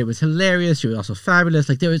exaggerated. It was hilarious. She was also fabulous.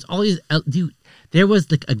 Like there was all these, there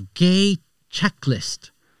was like a gay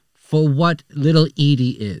checklist for what little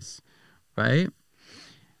Edie is, right?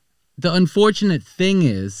 The unfortunate thing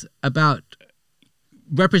is about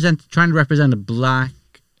trying to represent a black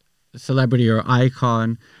celebrity or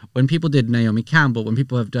icon. When people did Naomi Campbell, when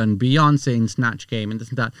people have done Beyonce in Snatch Game and this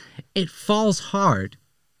and that, it falls hard.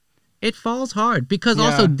 It falls hard because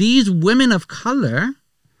also Yeah. these women of color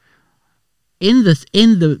in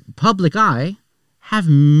the public eye have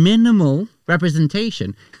minimal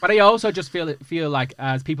representation. But I also just feel like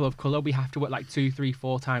as people of color, we have to work like 2, 3,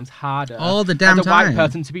 4 times harder All the damn as a white time.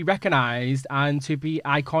 person to be recognized and to be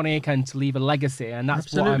iconic and to leave a legacy. And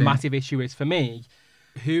that's what a Absolutely. massive issue is for me.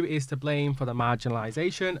 Who is to blame for the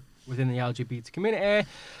marginalization within the LGBT community?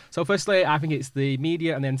 So firstly, I think it's the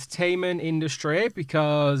media and the entertainment industry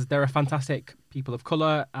because there are fantastic people of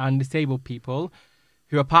color and disabled people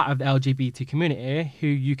who are part of the LGBT community who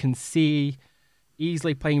you can see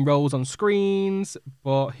easily playing roles on screens,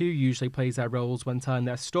 but who usually plays their roles when telling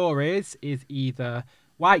their stories is either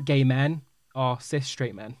white gay men or cis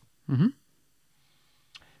straight men. Mm-hmm.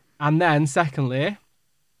 And then secondly,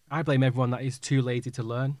 I blame everyone that is too lazy to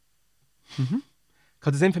learn. Because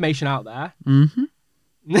there's information out there. Mm-hmm.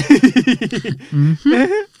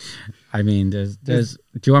 I mean, there's. Do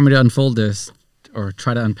you want me to unfold this or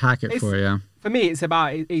try to unpack it for you? For me, it's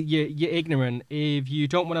about you're ignorant if you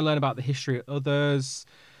don't want to learn about the history of others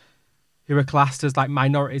who are classed as like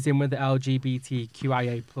minorities in with the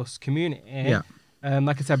LGBTQIA plus community. Yeah.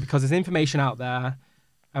 Like I said, because there's information out there,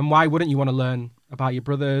 and why wouldn't you want to learn about your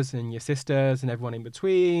brothers and your sisters and everyone in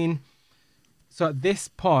between? So at this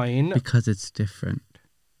point, Because it's different.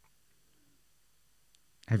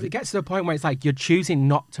 it gets to the point where it's like you're choosing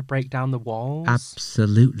not to break down the walls.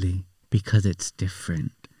 Absolutely. Because it's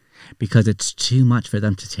different. Because it's too much for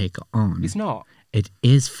them to take on. It's not. It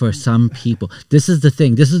is for some people. This is the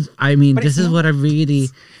thing. This is what I really...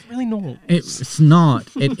 It's really not. It's not.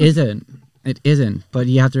 It isn't. It isn't. But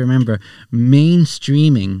you have to remember,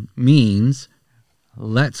 mainstreaming means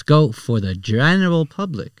let's go for the general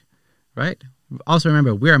public, right? Also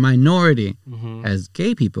remember, we're a minority as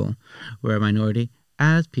gay people. We're a minority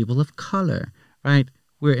as people of color, right?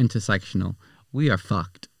 We're intersectional. We are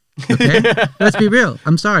fucked. Okay? Let's be real.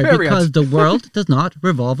 I'm sorry, Period. because the world does not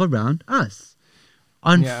revolve around us.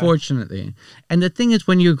 Unfortunately. And the thing is,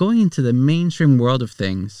 when you're going into the mainstream world of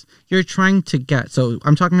things, you're trying to get, so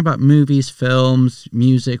I'm talking about movies, films,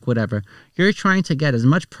 music, whatever. You're trying to get as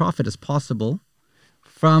much profit as possible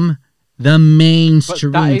from the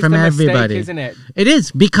mainstream, But that is from the mistake, everybody. isn't it? It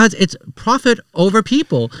is, because it's profit over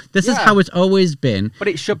people. This is Yeah. how it's always been. But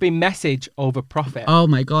it should be message over profit. Oh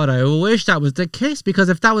my God, I wish that was the case, because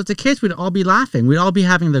if that was the case, we'd all be laughing. We'd all be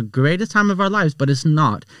having the greatest time of our lives, but it's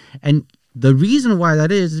not. And the reason why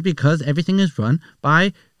that is because everything is run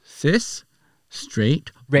by cis,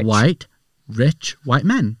 straight, Rich. rich white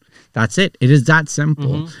men. That's it. It is that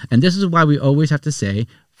simple. And this is why we always have to say,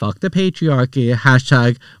 fuck the patriarchy,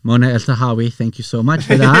 hashtag Mona El Tahawi. Thank you so much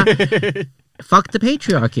for that. Fuck the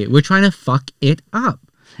patriarchy. We're trying to fuck it up.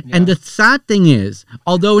 And the sad thing is,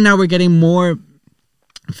 although now we're getting more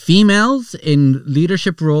females in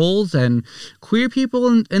leadership roles and queer people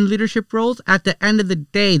in leadership roles, at the end of the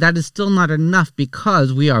day, that is still not enough,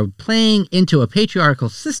 because we are playing into a patriarchal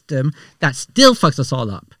system that still fucks us all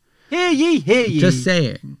up. Hear ye, hear ye. Just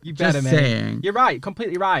saying. You better, Just mate. saying. You're right,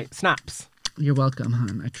 completely right. Snaps. You're welcome,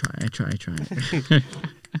 hon. I try.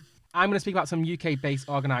 I'm going to speak about some UK-based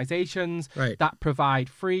organisations Right. that provide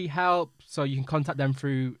free help. So you can contact them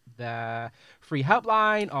through their free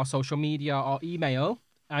helpline or social media or email.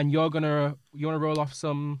 And you want to roll off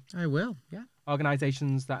some I will. Yeah.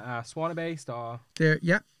 organisations that are Swana-based or... There.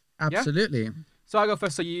 Yeah. Absolutely. So I'll go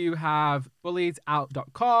first. So you have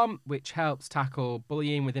bulliedout.com, which helps tackle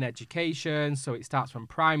bullying within education. So it starts from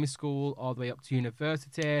primary school all the way up to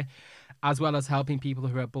university, as well as helping people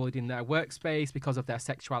who are bullied in their workspace because of their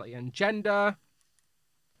sexuality and gender.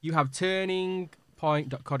 You have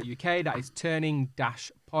turningpoint.co.uk, that is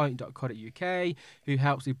turning-point.co.uk, who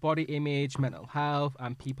helps with body image, mental health,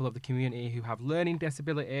 and people of the community who have learning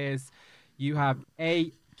disabilities. You have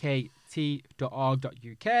AKT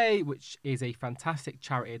lgbbt.org.uk, which is a fantastic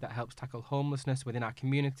charity that helps tackle homelessness within our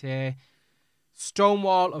community.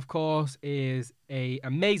 Stonewall, of course, is an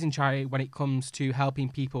amazing charity when it comes to helping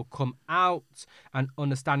people come out and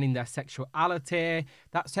understanding their sexuality.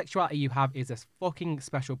 That sexuality you have is a fucking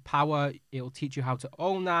special power. It'll teach you how to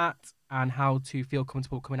own that and how to feel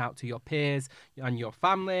comfortable coming out to your peers and your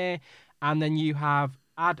family. And then you have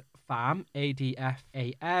ADFAM, adfam.org.uk,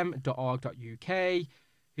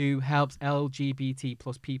 who helps LGBT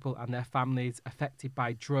plus people and their families affected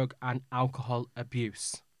by drug and alcohol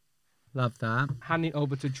abuse. Love that. Handing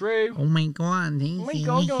over to Drew. Oh my God.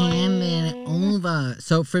 God. Handing it over.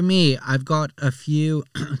 So for me, I've got a few,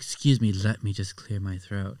 excuse me, let me just clear my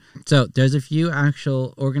throat. So there's a few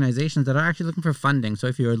actual organizations that are actually looking for funding. So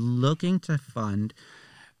if you're looking to fund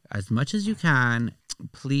as much as you can,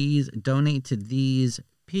 please donate to these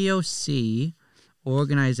POC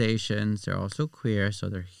organizations. They're also queer, so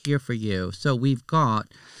they're here for you. So we've got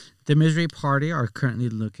the Misery Party are currently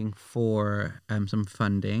looking for some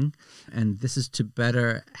funding, and this is to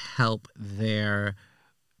better help their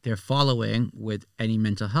following with any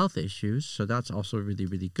mental health issues. So that's also really,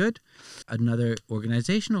 really good. Another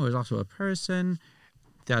organization, or is also a person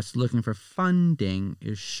that's looking for funding,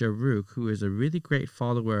 is Sharuk, who is a really great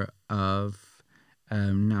follower of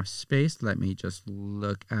Now Space. Let me just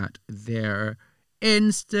look at their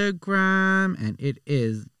Instagram, and it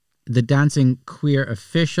is the Dancing Queer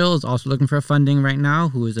Official is also looking for funding right now,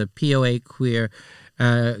 who is a POA queer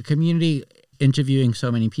community interviewing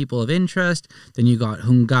so many people of interest. Then you got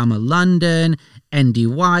Hungama London,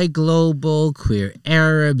 NDY Global, Queer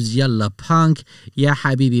Arabs, Yalla Punk, Ya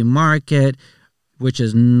Habibi Market, which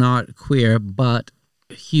is not queer, but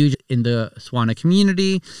huge in the Swana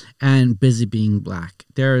community, and Busy Being Black.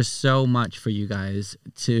 There is so much for you guys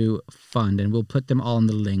to fund, and we'll put them all in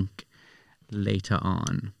the link later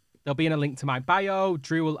on. They'll be in a link to my bio.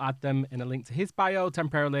 Drew will add them in a link to his bio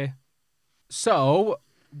temporarily. So,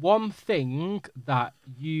 one thing that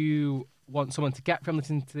you want someone to get from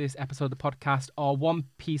listening to this episode of the podcast, or one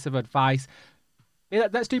piece of advice.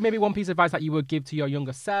 Let's do maybe one piece of advice that you would give to your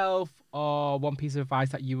younger self, or one piece of advice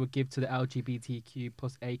that you would give to the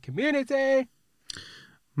LGBTQ+A community.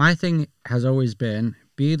 My thing has always been,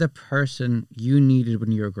 be the person you needed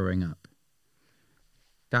when you were growing up.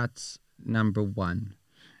 That's number one.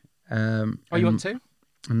 You want two?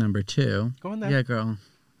 Number two. Go on then. Yeah, girl.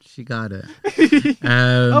 She got it.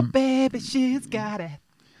 Oh, baby, she's got it.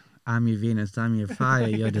 I'm your Venus. I'm your fire.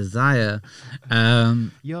 Your desire.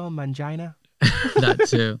 Your mangina. That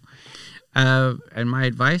too. And my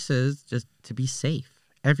advice is just to be safe.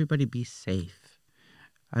 Everybody be safe.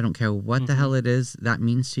 I don't care what the hell it is that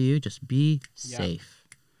means to you. Just be safe.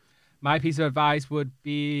 My piece of advice would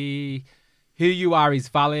be, who you are is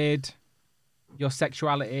valid. Your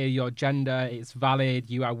sexuality, your gender, it's valid.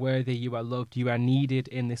 You are worthy, you are loved, you are needed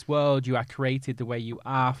in this world. You are created the way you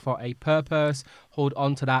are for a purpose. Hold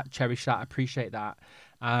on to that, cherish that, appreciate that.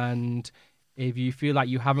 And if you feel like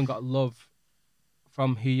you haven't got love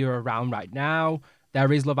from who you're around right now,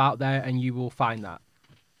 there is love out there and you will find that.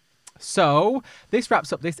 So this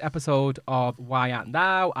wraps up this episode of Why Aren't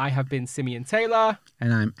Thou? I have been Simeon Taylor.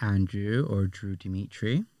 And I'm Andrew, or Drew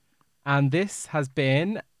Dimitri. And this has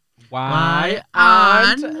been Why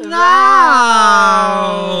Aren't Thou?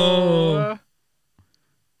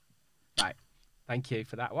 Right. Thank you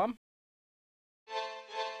for that one.